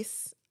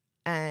advice.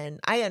 And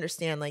I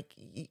understand, like,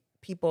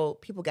 people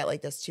get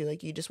like this too.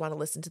 Like, you just want to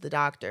listen to the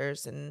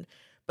doctors,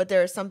 but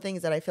there are some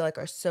things that I feel like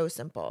are so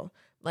simple.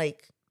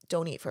 Like,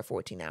 don't eat for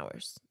 14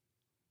 hours.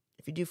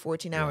 If you do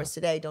 14 hours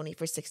today, don't eat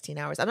for 16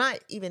 hours. I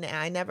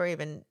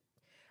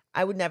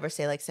would never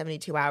say like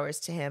 72 hours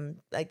to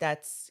him. Like,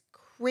 that's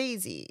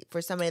crazy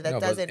for somebody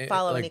that doesn't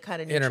follow any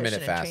kind of nutrition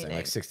intermittent and fasting, training.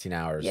 like 16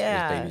 hours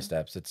with baby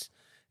steps.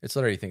 It's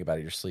literally, think about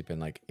it, you're sleeping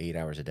like 8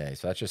 hours a day.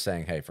 So that's just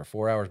saying, hey, for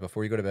 4 hours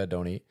before you go to bed,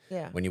 don't eat.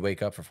 Yeah. When you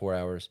wake up for 4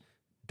 hours,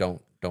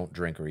 don't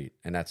drink or eat,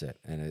 and that's it.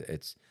 And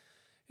it's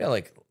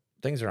like,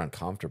 things are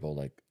uncomfortable,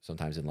 like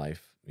sometimes in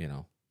life, you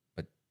know.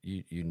 But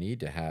you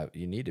need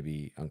to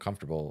be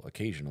uncomfortable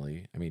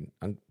occasionally. I mean,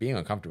 being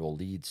uncomfortable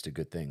leads to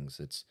good things.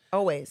 It's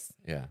always.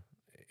 Yeah,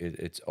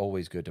 it's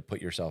always good to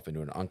put yourself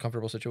into an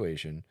uncomfortable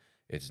situation.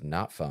 It's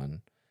not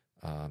fun,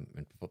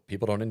 and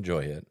people don't enjoy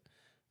it.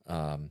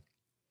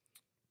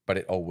 But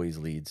it always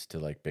leads to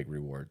like big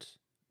rewards.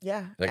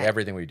 Yeah. Like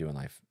everything we do in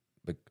life,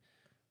 like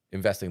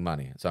investing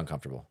money, it's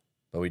uncomfortable,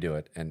 but we do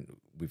it, and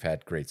we've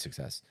had great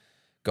success.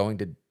 Going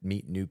to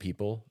meet new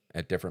people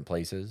at different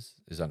places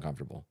is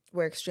uncomfortable.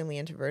 We're extremely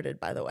introverted,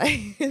 by the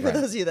way, for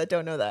those of you that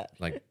don't know that.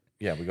 Like,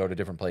 yeah, we go to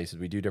different places,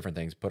 we do different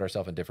things, put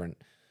ourselves in different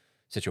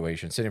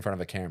situations, sit in front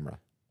of a camera.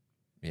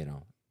 You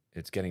know,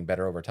 it's getting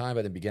better over time, but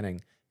in the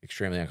beginning,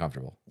 extremely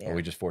uncomfortable. Yeah. But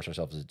we just force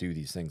ourselves to do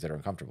these things that are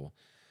uncomfortable.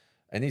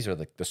 And these are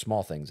like the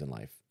small things in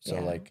life.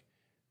 So like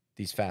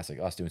these fasts, like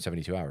us doing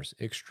 72 hours,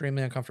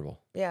 extremely uncomfortable.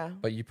 Yeah.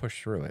 But you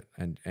push through it.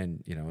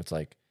 And you know, it's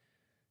like,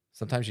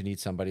 sometimes you need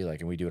somebody,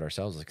 like, and we do it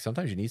ourselves. Like,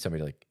 sometimes you need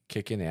somebody to like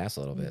kick you in the ass a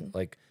little bit.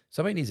 Like,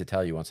 somebody needs to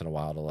tell you once in a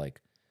while to like,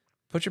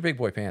 put your big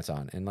boy pants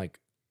on and like,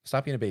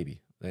 stop being a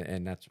baby.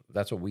 And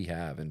that's what we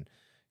have. And,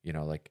 you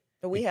know, like,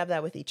 but we have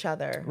that with each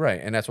other.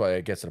 Right. And that's why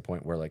it gets to the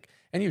point where like,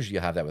 and usually you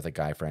have that with like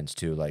guy friends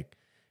too. Like,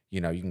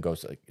 you know, you can go,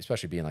 like,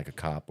 especially being like a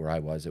cop where I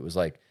was, it was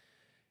like,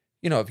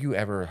 you know, if you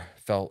ever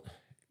felt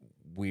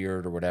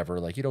weird or whatever,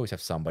 like, you'd always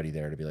have somebody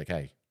there to be like,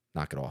 hey,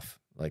 knock it off.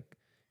 Like,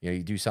 you know,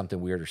 you do something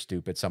weird or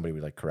stupid, somebody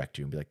would like correct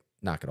you and be like,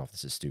 knock it off.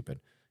 This is stupid.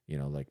 You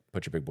know, like,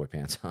 put your big boy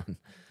pants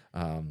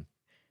on.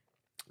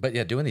 But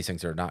yeah, doing these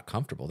things are not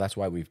comfortable. That's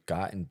why we've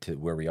gotten to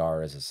where we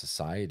are as a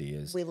society.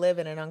 Is we live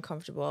in an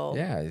uncomfortable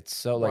it's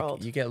so world.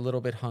 Like, you get a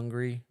little bit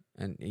hungry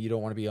and you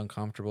don't want to be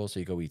uncomfortable, so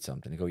you go eat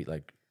something. You go eat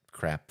like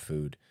crap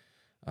food.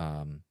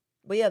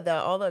 But yeah,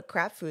 all the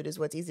crap food is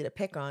what's easy to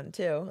pick on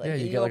too. Like,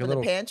 you go like open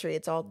the pantry,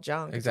 it's all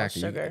junk. Exactly.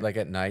 It's all sugar. Like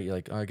at night, you're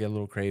like, oh, I get a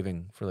little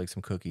craving for like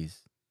some cookies.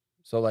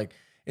 So like,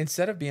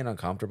 instead of being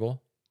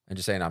uncomfortable and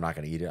just saying I'm not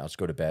going to eat it, I'll just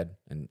go to bed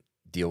and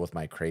deal with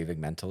my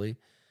craving mentally.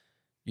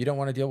 You don't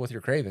want to deal with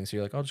your craving, so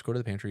you're like, I'll just go to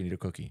the pantry and eat a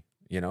cookie.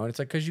 You know, and it's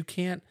like, because you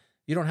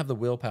don't have the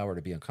willpower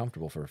to be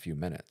uncomfortable for a few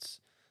minutes,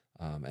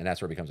 and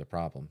that's where it becomes a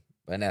problem.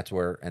 And that's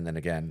where, and then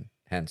again,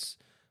 hence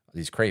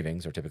these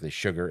cravings are typically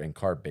sugar and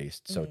carb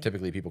based. So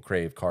typically people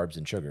crave carbs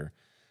and sugar,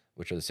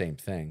 which are the same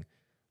thing.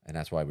 And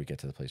that's why we get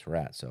to the place we're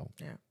at. So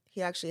Yeah.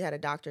 He actually had a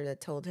doctor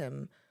that told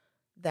him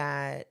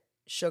that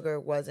sugar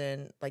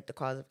wasn't like the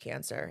cause of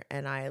cancer.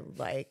 And I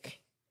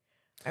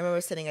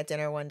remember sitting at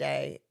dinner one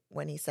day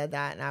when he said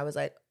that, and I was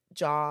like,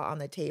 jaw on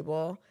the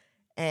table.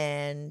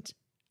 And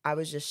I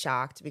was just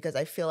shocked because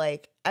I feel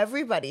like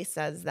everybody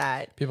says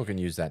that. people can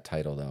use that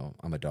title though.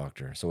 I'm a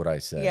doctor. So what I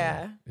say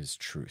Yeah. is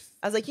truth.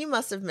 I was like, you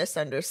must have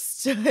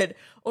misunderstood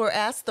or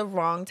asked the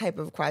wrong type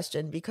of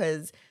question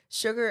because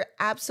sugar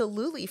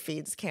absolutely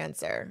feeds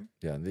cancer.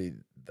 Yeah.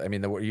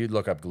 You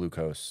look up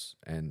glucose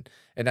and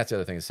that's the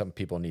other thing is some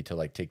people need to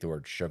like take the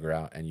word sugar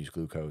out and use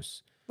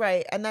glucose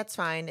Right. And that's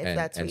fine if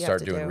that's what and you start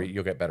have to doing, do.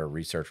 you'll get better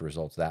research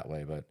results that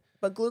way.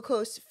 But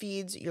glucose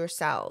feeds your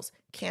cells.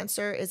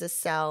 Cancer is a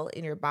cell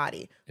in your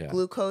body. Yeah.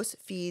 Glucose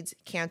feeds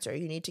cancer.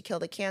 You need to kill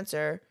the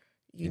cancer.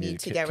 You need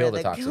to get kill rid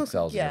of the toxic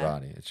cells in Yeah. your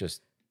body. It's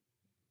just,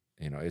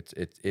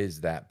 it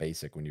is that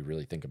basic when you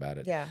really think about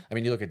it. Yeah. I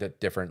mean, you look at the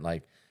different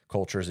like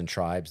cultures and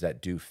tribes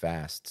that do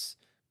fasts,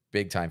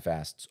 big time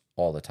fasts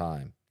all the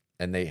time,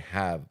 and they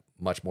have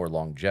much more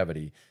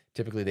longevity.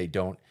 Typically they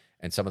don't.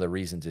 And some of the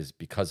reasons is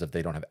because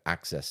they don't have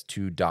access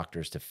to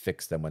doctors to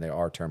fix them when they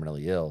are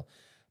terminally ill.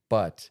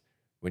 But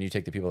when you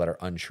take the people that are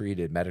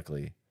untreated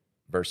medically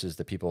versus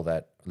the people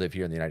that live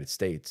here in the United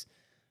States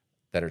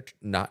that are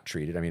not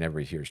treated, I mean,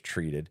 everybody here is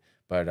treated,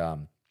 but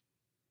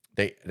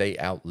they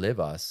outlive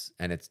us,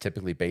 and it's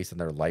typically based on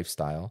their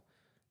lifestyle.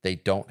 They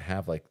don't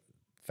have like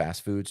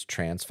fast foods,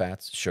 trans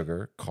fats,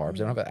 sugar, carbs.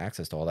 They don't have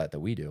access to all that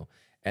we do,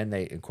 and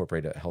they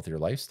incorporate a healthier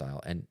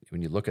lifestyle. And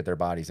when you look at their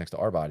bodies next to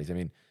our bodies, I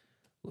mean,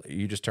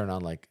 you just turn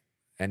on like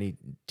any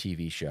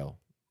TV show,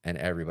 and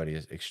everybody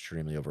is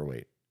extremely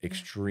overweight,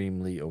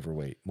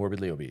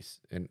 morbidly obese,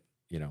 and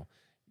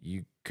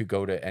you could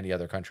go to any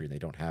other country and they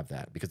don't have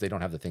that because they don't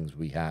have the things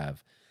we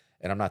have.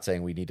 And I'm not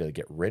saying we need to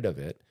get rid of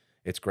it.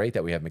 It's great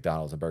that we have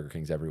McDonald's and Burger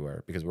Kings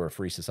everywhere because we're a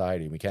free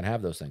society and we can't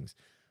have those things.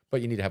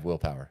 But you need to have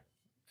willpower.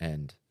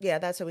 And yeah,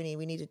 that's what we need.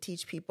 We need to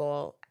teach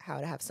people how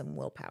to have some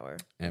willpower.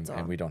 And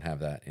we don't have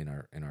that in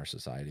our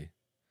society.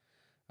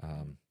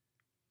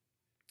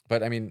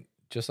 But I mean,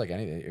 just like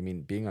anything, I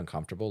mean, being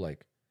uncomfortable,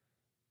 like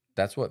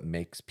that's what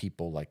makes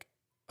people like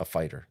a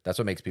fighter. That's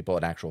what makes people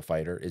an actual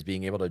fighter, is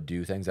being able to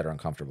do things that are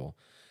uncomfortable.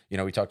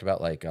 We talked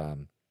about like,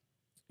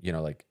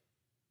 like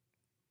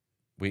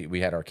we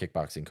had our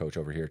kickboxing coach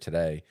over here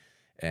today,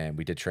 and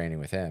we did training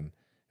with him,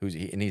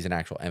 and he's an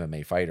actual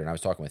MMA fighter. And I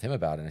was talking with him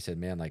about it, and I said,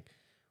 man, like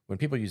when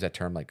people use that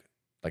term, like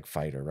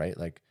fighter, right?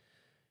 Like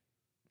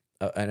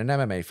an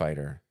MMA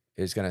fighter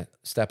is going to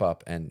step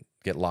up and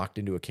get locked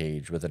into a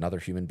cage with another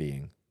human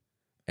being,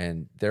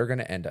 and they're going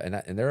to end up,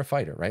 and they're a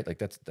fighter, right? Like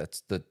that's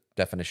the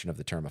definition of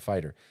the term a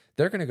fighter.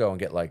 They're going to go and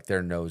get like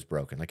their nose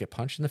broken, like get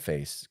punched in the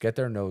face, get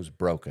their nose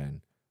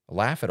broken,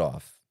 laugh it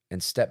off,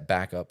 and step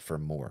back up for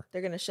more.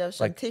 They're going to shove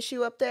some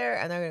tissue up there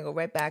and they're going to go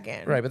right back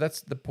in. Right. But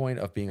that's the point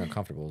of being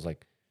uncomfortable, is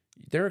like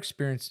they're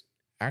experiencing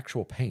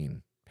actual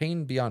pain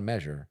beyond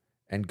measure,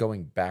 and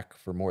going back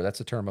for more. That's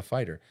the term a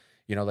fighter.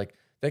 Like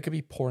they could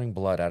be pouring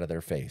blood out of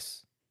their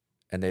face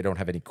and they don't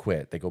have any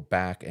quit. They go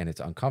back and it's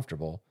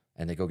uncomfortable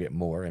and they go get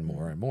more and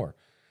more and more.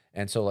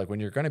 And so like when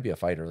you're going to be a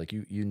fighter, like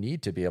you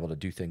need to be able to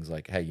do things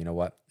like, hey, you know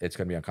what? It's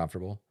going to be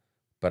uncomfortable,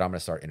 but I'm going to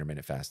start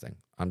intermittent fasting.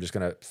 I'm just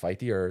going to fight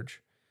the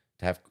urge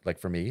to have, like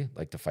for me,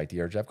 like to fight the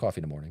urge to have coffee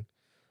in the morning.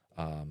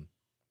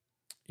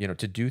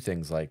 To do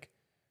things like,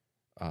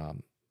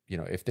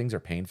 if things are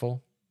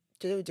painful,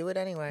 do it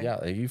anyway.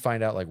 Yeah. You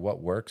find out like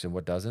what works and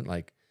what doesn't.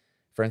 Like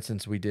for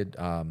instance, we did,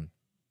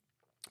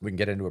 we can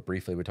get into it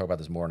briefly. We talk about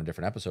this more in a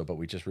different episode, but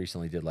we just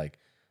recently did like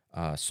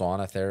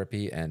sauna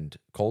therapy and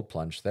cold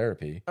plunge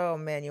therapy. Oh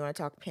man, you want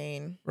to talk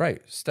pain?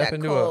 Right. Step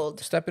into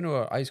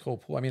an ice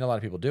cold pool. I mean, a lot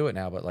of people do it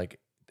now, but like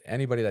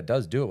anybody that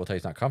does do it will tell you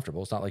it's not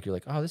comfortable. It's not like you're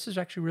like, oh, this is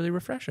actually really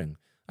refreshing.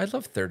 I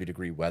love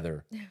 30-degree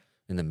weather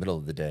in the middle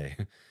of the day.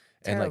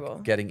 And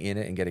like getting in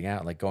it and getting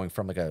out, like going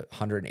from like a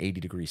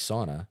 180-degree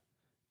sauna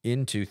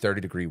into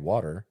 30-degree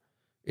water,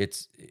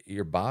 it's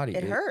your body.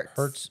 It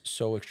hurts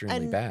so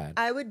extremely bad.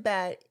 I would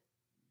bet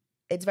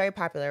it's very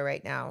popular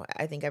right now.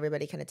 I think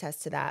everybody can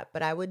attest to that.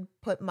 But I would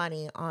put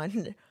money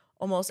on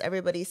almost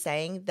everybody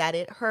saying that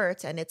it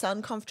hurts and it's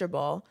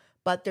uncomfortable,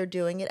 but they're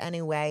doing it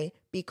anyway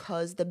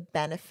because the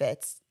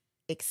benefits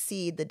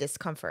exceed the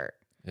discomfort.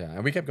 Yeah,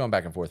 and we kept going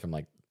back and forth from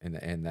like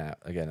in that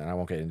again, and I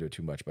won't get into it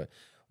too much, but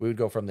we would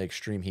go from the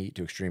extreme heat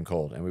to extreme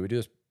cold, and we would do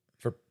this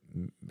for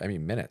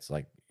minutes.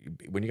 Like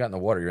when you got in the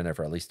water, you're in there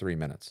for at least 3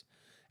 minutes,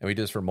 and we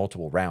do this for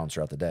multiple rounds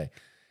throughout the day.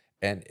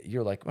 And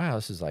you're like, wow,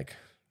 this is like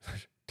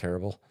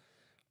terrible.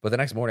 But the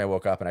next morning I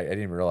woke up and I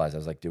didn't even realize I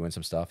was like doing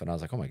some stuff, and I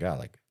was like, oh my God,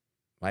 like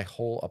my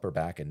whole upper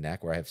back and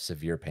neck where I have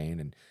severe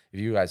pain. And if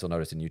you guys will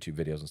notice in YouTube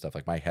videos and stuff,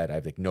 like my head, I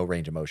have like no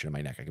range of motion in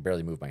my neck. I could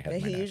barely move my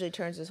head. He usually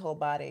turns his whole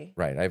body.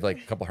 Right. I have like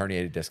a couple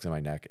herniated discs in my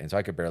neck, and so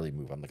I could barely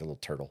move. I'm like a little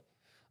turtle.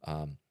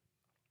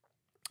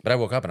 But I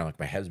woke up and I'm like,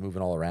 my head's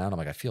moving all around. I'm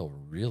like, I feel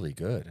really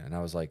good. And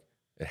I was like,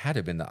 it had to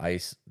have been the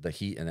ice, the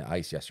heat and the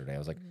ice yesterday. I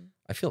was like,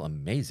 I feel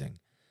amazing.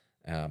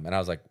 And I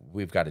was like,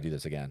 we've got to do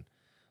this again.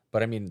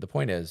 But I mean, the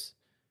point is,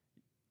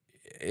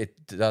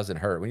 it doesn't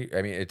hurt.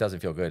 I mean, it doesn't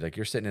feel good. Like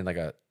you're sitting in like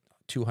a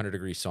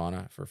 200-degree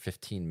sauna for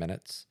 15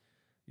 minutes.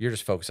 You're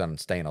just focused on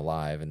staying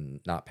alive and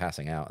not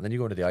passing out. And then you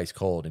go into the ice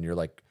cold and you're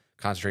like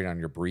concentrating on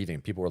your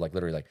breathing. People were like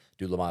literally like,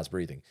 do Lamaze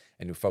breathing.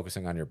 And you're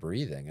focusing on your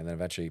breathing. And then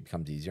eventually it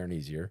becomes easier and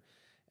easier.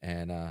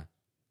 And,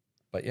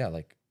 but yeah,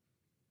 like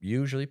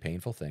usually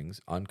painful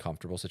things,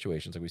 uncomfortable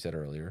situations, like we said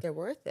earlier, They're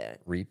worth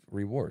it. reap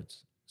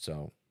rewards.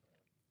 So,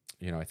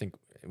 I think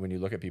when you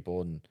look at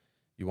people and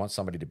you want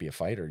somebody to be a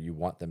fighter, you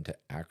want them to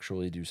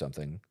actually do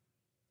something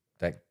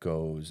that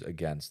goes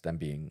against them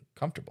being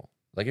comfortable.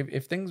 Like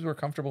if things were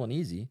comfortable and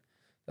easy,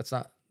 that's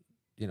not,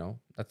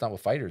 that's not what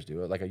fighters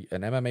do. Like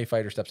an MMA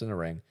fighter steps in the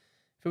ring.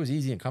 If it was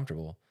easy and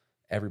comfortable,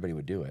 everybody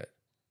would do it.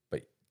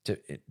 But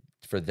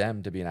for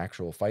them to be an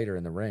actual fighter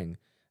in the ring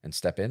and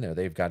step in there,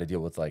 they've got to deal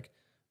with like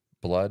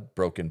blood,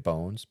 broken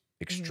bones,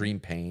 extreme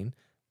pain,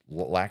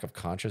 lack of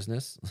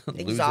consciousness,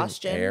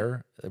 Exhaustion, losing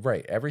air,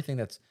 right? Everything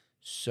that's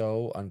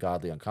so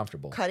ungodly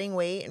uncomfortable. cutting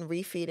weight and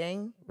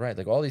refeeding. Right.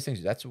 Like all these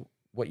things, that's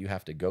what you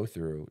have to go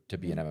through to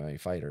be an MMA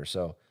fighter.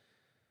 So,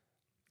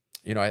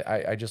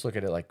 I just look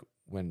at it like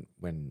when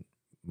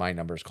my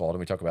number is called and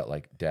we talk about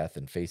like death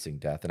and facing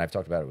death. And I've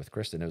talked about it with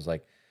Kristen. It was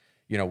like,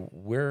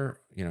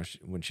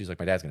 when she's like,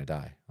 my dad's going to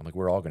die. I'm like,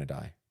 we're all going to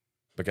die.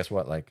 But guess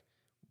what? Like,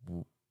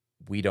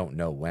 we don't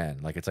know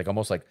when. Like, it's like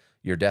almost like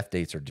your death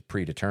dates are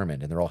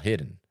predetermined and they're all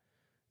hidden.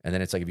 And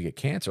then it's like if you get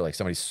cancer, like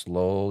somebody's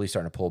slowly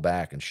starting to pull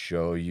back and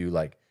show you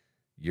like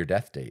your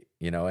death date,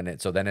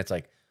 and so then it's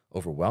like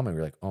overwhelming.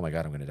 We're like, oh my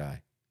God, I'm going to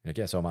die. You're like,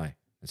 yeah, so am I.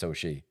 And so is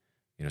she,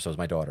 so is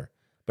my daughter.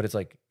 But it's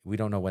like, we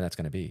don't know when that's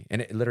going to be.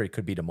 And it literally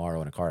could be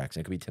tomorrow in a car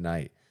accident. It could be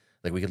tonight.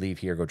 Like we could leave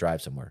here, go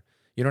drive somewhere.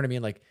 You know what I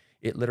mean? Like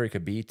it literally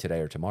could be today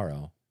or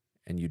tomorrow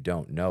and you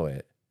don't know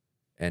it.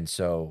 And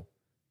so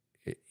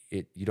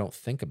you don't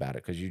think about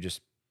it because you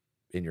just,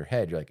 in your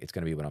head, you're like, it's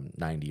going to be when I'm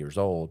 90 years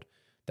old.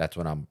 That's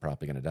when I'm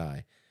probably going to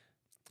die.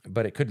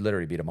 But it could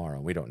literally be tomorrow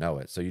and we don't know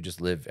it. So you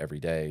just live every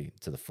day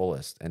to the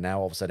fullest. And now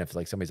all of a sudden, if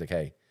like somebody's like,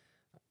 hey,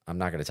 I'm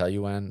not going to tell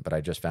you when, but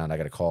I just found I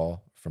got a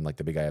call from like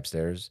the big guy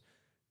upstairs.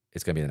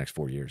 It's going to be the next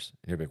 4 years.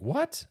 And you're like,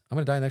 what? I'm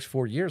going to die in the next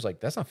 4 years?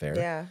 Like, that's not fair.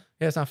 Yeah.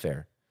 Yeah, it's not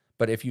fair.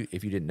 But if you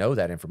didn't know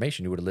that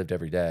information, you would have lived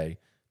every day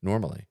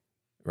normally,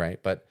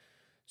 right? But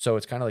so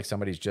it's kind of like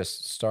somebody's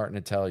just starting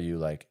to tell you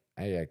like,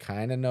 hey, I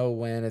kind of know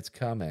when it's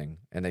coming.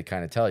 And they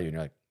kind of tell you, and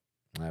you're like,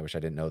 I wish I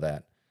didn't know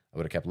that. I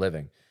would have kept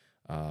living.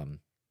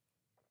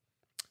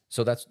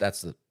 So that's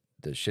the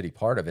shitty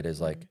part of it is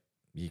like,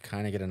 you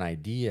kind of get an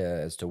idea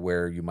as to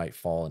where you might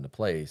fall into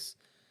place.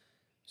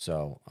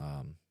 So,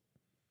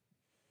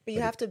 but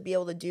you have to be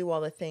able to do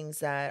all the things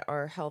that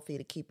are healthy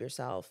to keep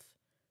yourself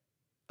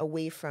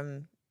away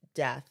from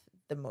death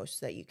the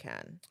most that you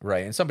can.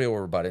 Right. And somebody will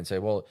rebut it and say,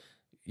 well,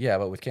 yeah,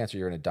 but with cancer,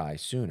 you're going to die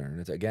sooner. And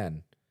it's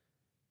again,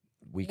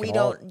 we can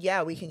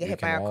get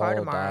hit by our car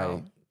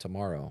tomorrow.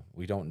 Tomorrow.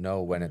 We don't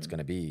know when it's going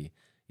to be,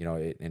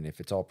 and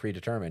if it's all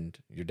predetermined,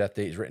 your death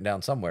date is written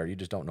down somewhere. You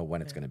just don't know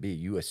when it's going to be.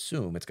 You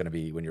assume it's going to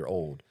be when you're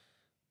old,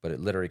 but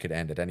it literally could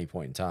end at any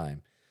point in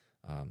time.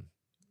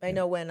 I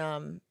know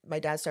when my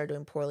dad started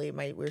doing poorly,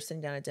 we were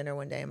sitting down at dinner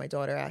one day and my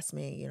daughter asked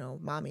me,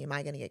 Mommy, am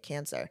I going to get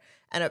cancer?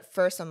 And at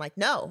first I'm like,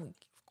 no,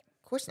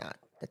 of course not.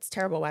 That's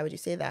terrible. Why would you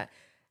say that?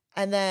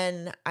 And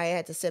then I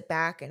had to sit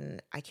back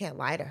and I can't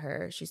lie to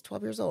her. She's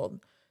 12 years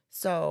old.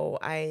 So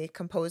I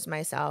composed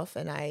myself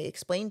and I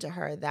explained to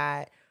her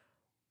that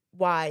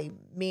why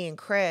me and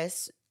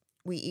Chris,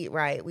 we eat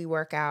right, we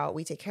work out,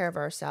 we take care of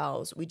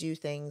ourselves, we do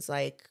things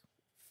like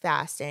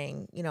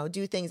fasting,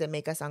 do things that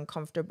make us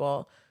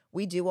uncomfortable.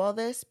 We do all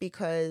this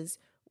because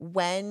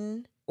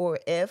when or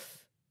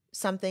if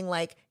something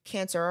like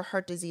cancer or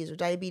heart disease or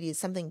diabetes,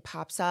 something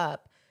pops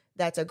up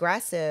that's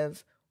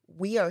aggressive,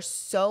 we are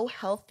so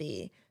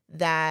healthy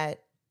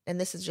that, and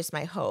this is just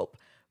my hope,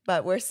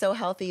 but we're so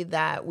healthy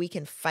that we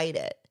can fight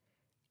it,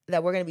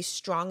 that we're going to be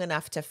strong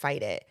enough to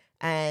fight it,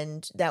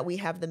 and that we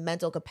have the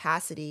mental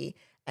capacity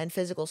and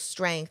physical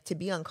strength to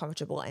be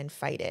uncomfortable and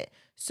fight it.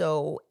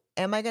 So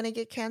am I going to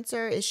get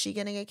cancer? Is she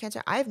going to get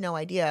cancer? I have no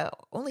idea.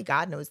 Only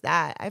God knows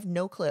that. I have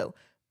no clue.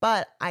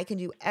 But I can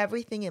do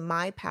everything in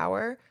my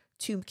power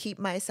to keep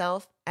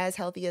myself as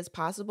healthy as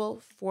possible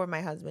for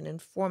my husband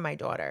and for my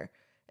daughter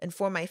and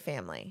for my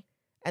family.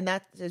 And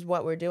that is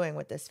what we're doing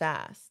with this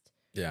fast.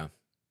 Yeah.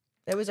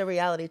 There was a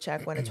reality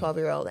check when a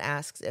 12-year-old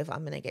asks if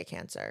I'm going to get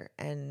cancer.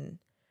 And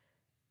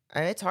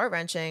it's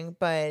heart-wrenching,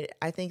 but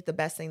I think the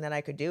best thing that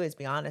I could do is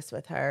be honest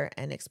with her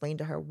and explain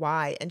to her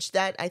why. And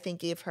that, I think,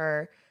 gave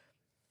her,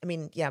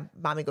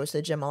 Mommy goes to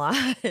the gym a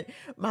lot.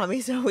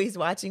 Mommy's always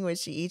watching what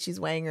she eats. She's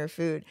weighing her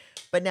food.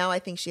 But now I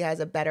think she has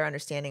a better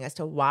understanding as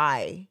to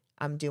why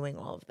I'm doing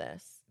all of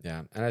this.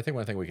 Yeah. And I think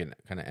one thing we can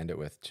kind of end it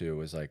with,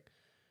 too, is like,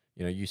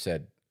 you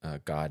said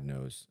God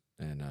knows.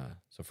 And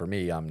so for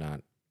me, I'm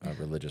not a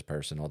religious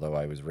person, although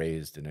I was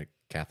raised in a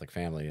Catholic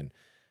family. And,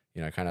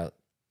 I kind of,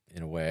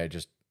 in a way, I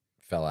just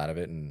fell out of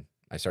it and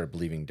I started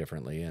believing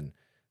differently. And,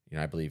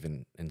 I believe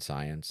in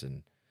science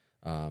and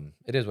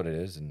it is what it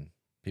is. And,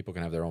 People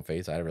can have their own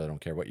faith. I really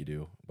don't care what you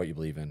do, what you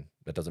believe in.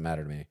 That doesn't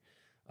matter to me.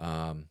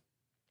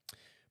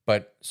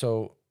 But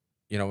so,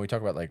 when we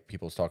talk about like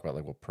people talk about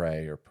like, well,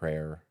 pray or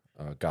prayer,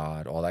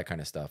 God, all that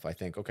kind of stuff. I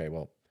think, okay,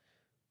 well,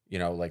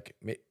 like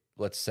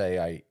let's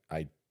say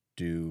I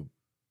do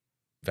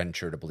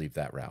venture to believe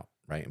that route,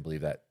 right? And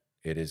believe that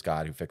it is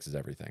God who fixes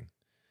everything.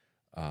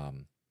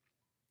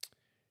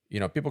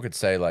 People could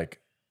say like,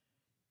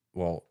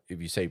 well,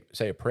 if you say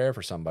a prayer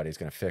for somebody is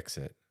going to fix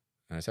it.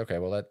 And I say, okay,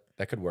 well,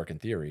 that could work in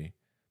theory.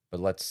 But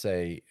let's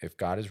say if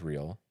God is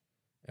real,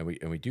 and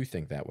we do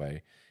think that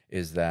way,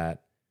 is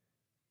that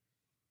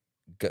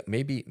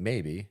maybe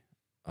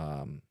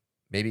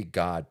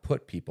God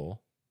put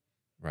people,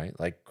 right,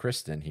 like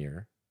Kristen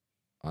here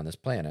on this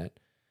planet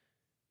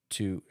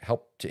to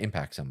help to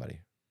impact somebody.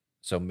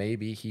 So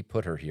maybe he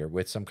put her here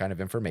with some kind of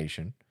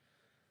information,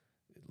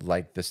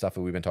 like the stuff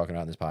that we've been talking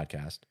about in this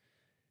podcast,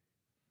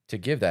 to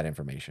give that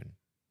information.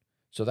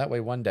 So that way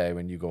one day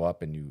when you go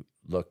up and you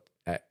look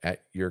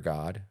at your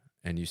God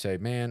and you say,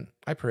 man,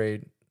 I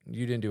prayed,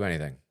 you didn't do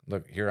anything.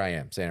 Look, here I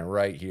am, saying it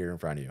right here in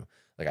front of you.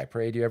 Like I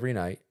prayed you every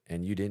night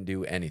and you didn't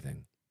do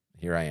anything.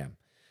 Here I am.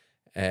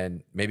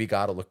 And maybe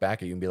God will look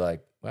back at you and be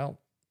like, well,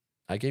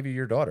 I gave you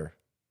your daughter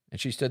and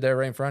she stood there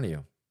right in front of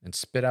you and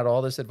spit out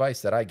all this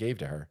advice that I gave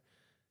to her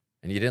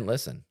and you didn't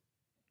listen.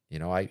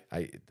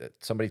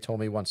 Somebody told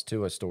me once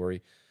too, a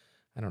story.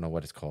 I don't know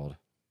what it's called.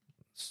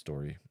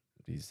 Story.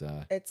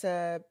 It's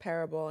a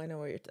parable. I know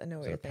what you're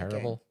thinking.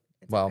 Parable?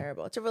 It's a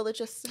parable. It's a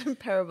religious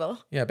parable.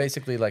 Yeah,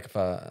 basically, like if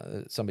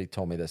somebody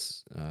told me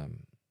this,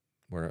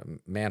 where a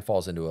man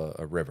falls into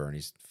a river and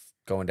he's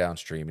going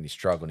downstream and he's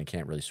struggling, he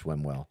can't really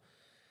swim well,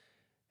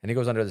 and he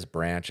goes under this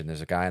branch and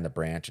there's a guy on the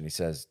branch and he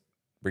says,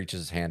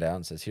 reaches his hand out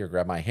and says, "Here,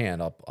 grab my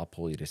hand. I'll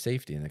pull you to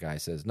safety." And the guy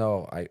says,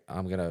 "No,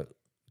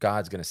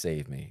 God's gonna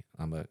save me.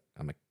 I'm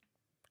a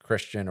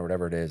Christian or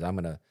whatever it is.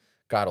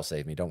 God will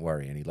save me. Don't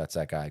worry." And he lets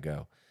that guy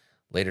go.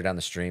 Later down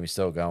the stream, he's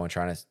still going,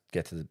 trying to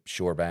get to the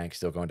shore bank,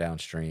 still going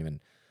downstream.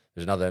 And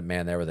there's another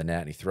man there with a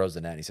net, and he throws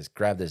the net, and he says,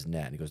 "Grab this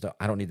net." And he goes, "No,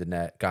 I don't need the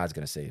net. God's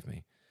going to save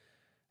me."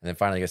 And then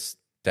finally gets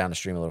down the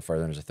stream a little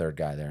further, and there's a third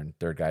guy there, and the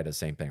third guy does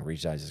the same thing.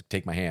 Reaches out, he says,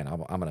 "Take my hand.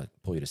 I'm going to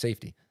pull you to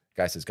safety."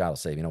 The guy says, "God will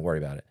save you. Don't worry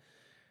about it."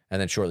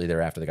 And then shortly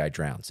thereafter, the guy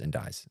drowns and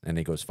dies. And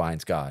he goes,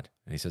 finds God.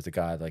 And he says to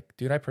God, like,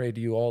 "Dude, I prayed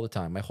to you all the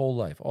time, my whole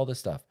life, all this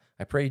stuff.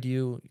 I prayed to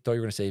you. You thought you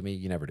were going to save me.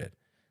 You never did.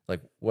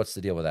 Like, what's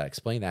the deal with that?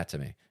 Explain that to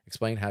me.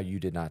 Explain how you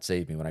did not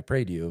save me when I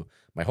prayed to you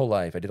my whole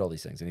life. I did all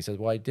these things." And he says,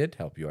 "Well, I did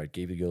help you. I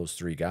gave you those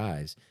three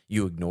guys.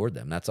 You ignored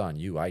them. That's on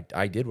you. I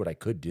did what I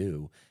could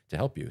do to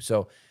help you."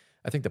 So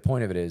I think the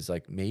point of it is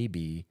like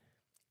maybe,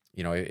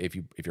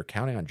 if you're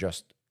counting on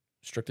just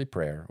strictly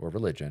prayer or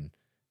religion,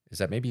 is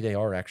that maybe they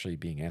are actually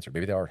being answered.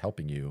 Maybe they are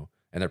helping you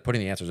and they're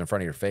putting the answers in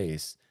front of your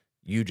face.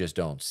 You just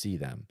don't see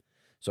them.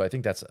 So I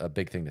think that's a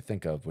big thing to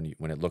think of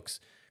when it looks,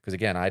 because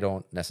again, I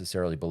don't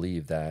necessarily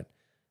believe that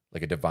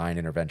like a divine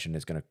intervention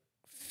is going to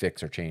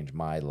fix or change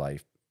my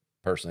life.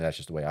 Personally, that's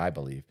just the way I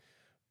believe.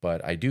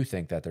 But I do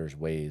think that there's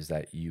ways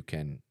that you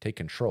can take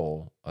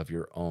control of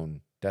your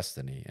own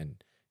destiny,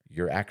 and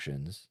your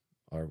actions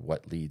are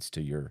what leads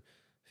to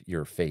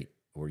your fate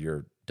or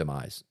your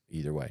demise,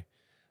 either way.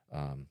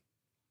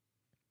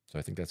 So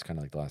I think that's kind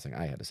of like the last thing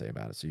I had to say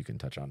about it. So you can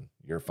touch on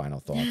your final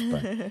thoughts.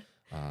 But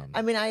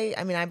I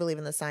believe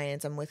in the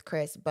science. I'm with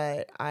Chris,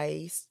 but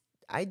I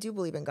do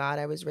believe in God.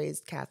 I was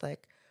raised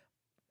Catholic.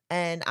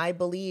 And I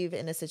believe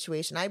in a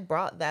situation, I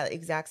brought that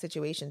exact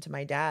situation to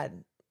my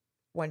dad.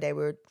 One day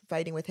we were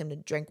fighting with him to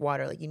drink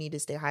water. Like, you need to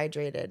stay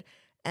hydrated.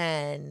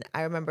 And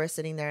I remember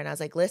sitting there and I was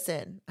like,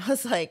 listen, I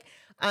was like,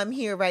 I'm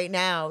here right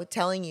now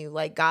telling you,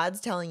 like, God's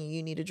telling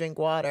you need to drink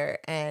water.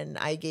 And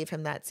I gave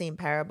him that same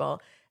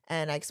parable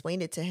and I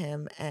explained it to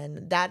him.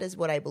 And that is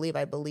what I believe.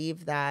 I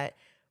believe that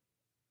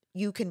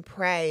you can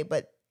pray,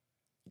 but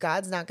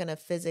God's not going to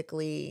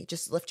physically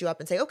just lift you up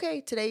and say,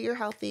 "Okay, today you're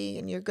healthy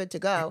and you're good to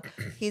go."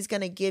 He's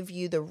going to give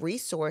you the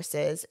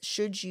resources.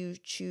 Should you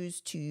choose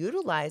to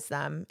utilize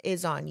them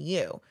is on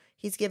you.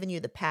 He's given you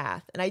the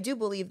path. And I do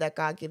believe that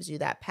God gives you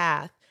that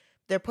path.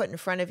 They're put in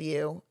front of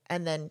you,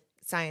 and then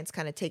science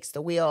kind of takes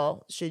the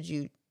wheel should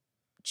you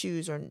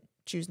choose or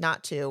choose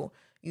not to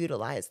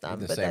utilize them.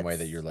 In the same way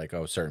that you're like,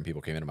 oh, certain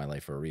people came into my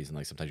life for a reason.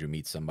 Like sometimes you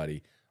meet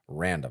somebody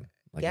random.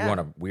 Like you go on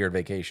a weird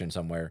vacation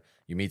somewhere,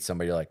 you meet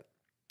somebody, you're like,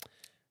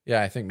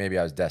 yeah, I think maybe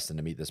I was destined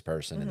to meet this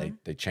person, and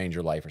they change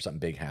your life or something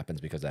big happens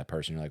because of that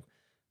person. You're like,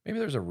 maybe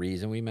there's a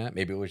reason we met.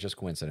 Maybe it was just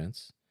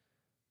coincidence.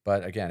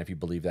 But again, if you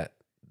believe that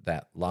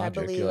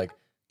logic, you're like,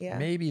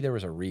 maybe there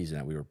was a reason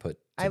that we were put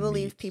to I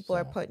believe meet, people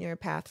are put in your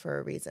path for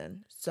a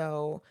reason.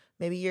 So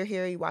maybe you're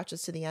here, you watch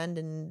us to the end,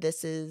 and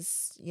this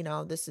is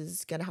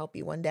going to help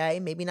you one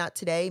day. Maybe not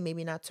today,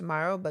 maybe not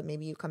tomorrow, but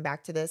maybe you come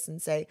back to this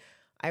and say,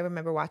 I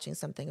remember watching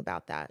something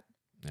about that.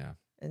 Yeah.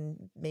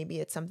 And maybe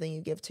it's something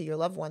you give to your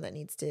loved one that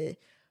needs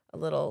a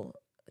little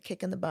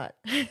kick in the butt.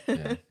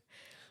 Yeah.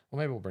 Well,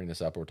 maybe we'll bring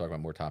this up. We'll talk about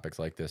more topics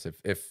like this.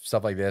 If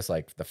stuff like this,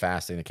 like the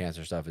fasting, the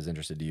cancer stuff is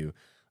interested to you,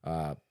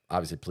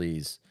 obviously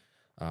please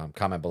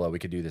comment below. We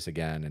could do this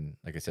again. And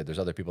like I said, there's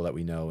other people that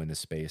we know in this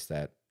space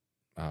that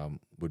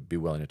would be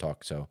willing to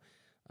talk. So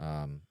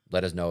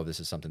let us know if this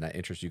is something that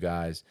interests you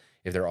guys.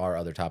 If there are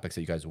other topics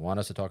that you guys want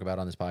us to talk about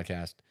on this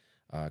podcast,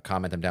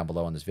 comment them down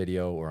below on this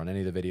video or on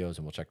any of the videos,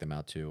 and we'll check them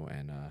out too.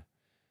 And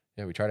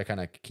yeah, we try to kind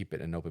of keep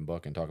it an open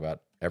book and talk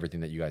about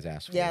everything that you guys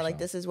ask for. Yeah, like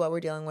this is what we're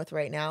dealing with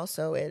right now,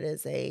 so it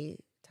is a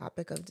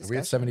topic of discussion. Are we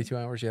at 72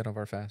 hours yet of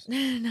our fast?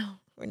 No,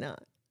 we're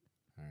not.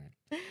 All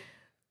right.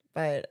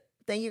 But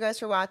thank you guys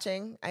for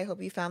watching. I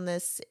hope you found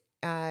this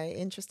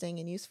interesting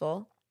and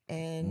useful.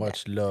 And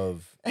much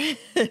love.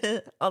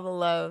 all the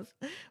love.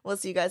 We'll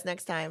see you guys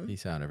next time.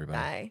 Peace out, everybody.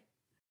 Bye.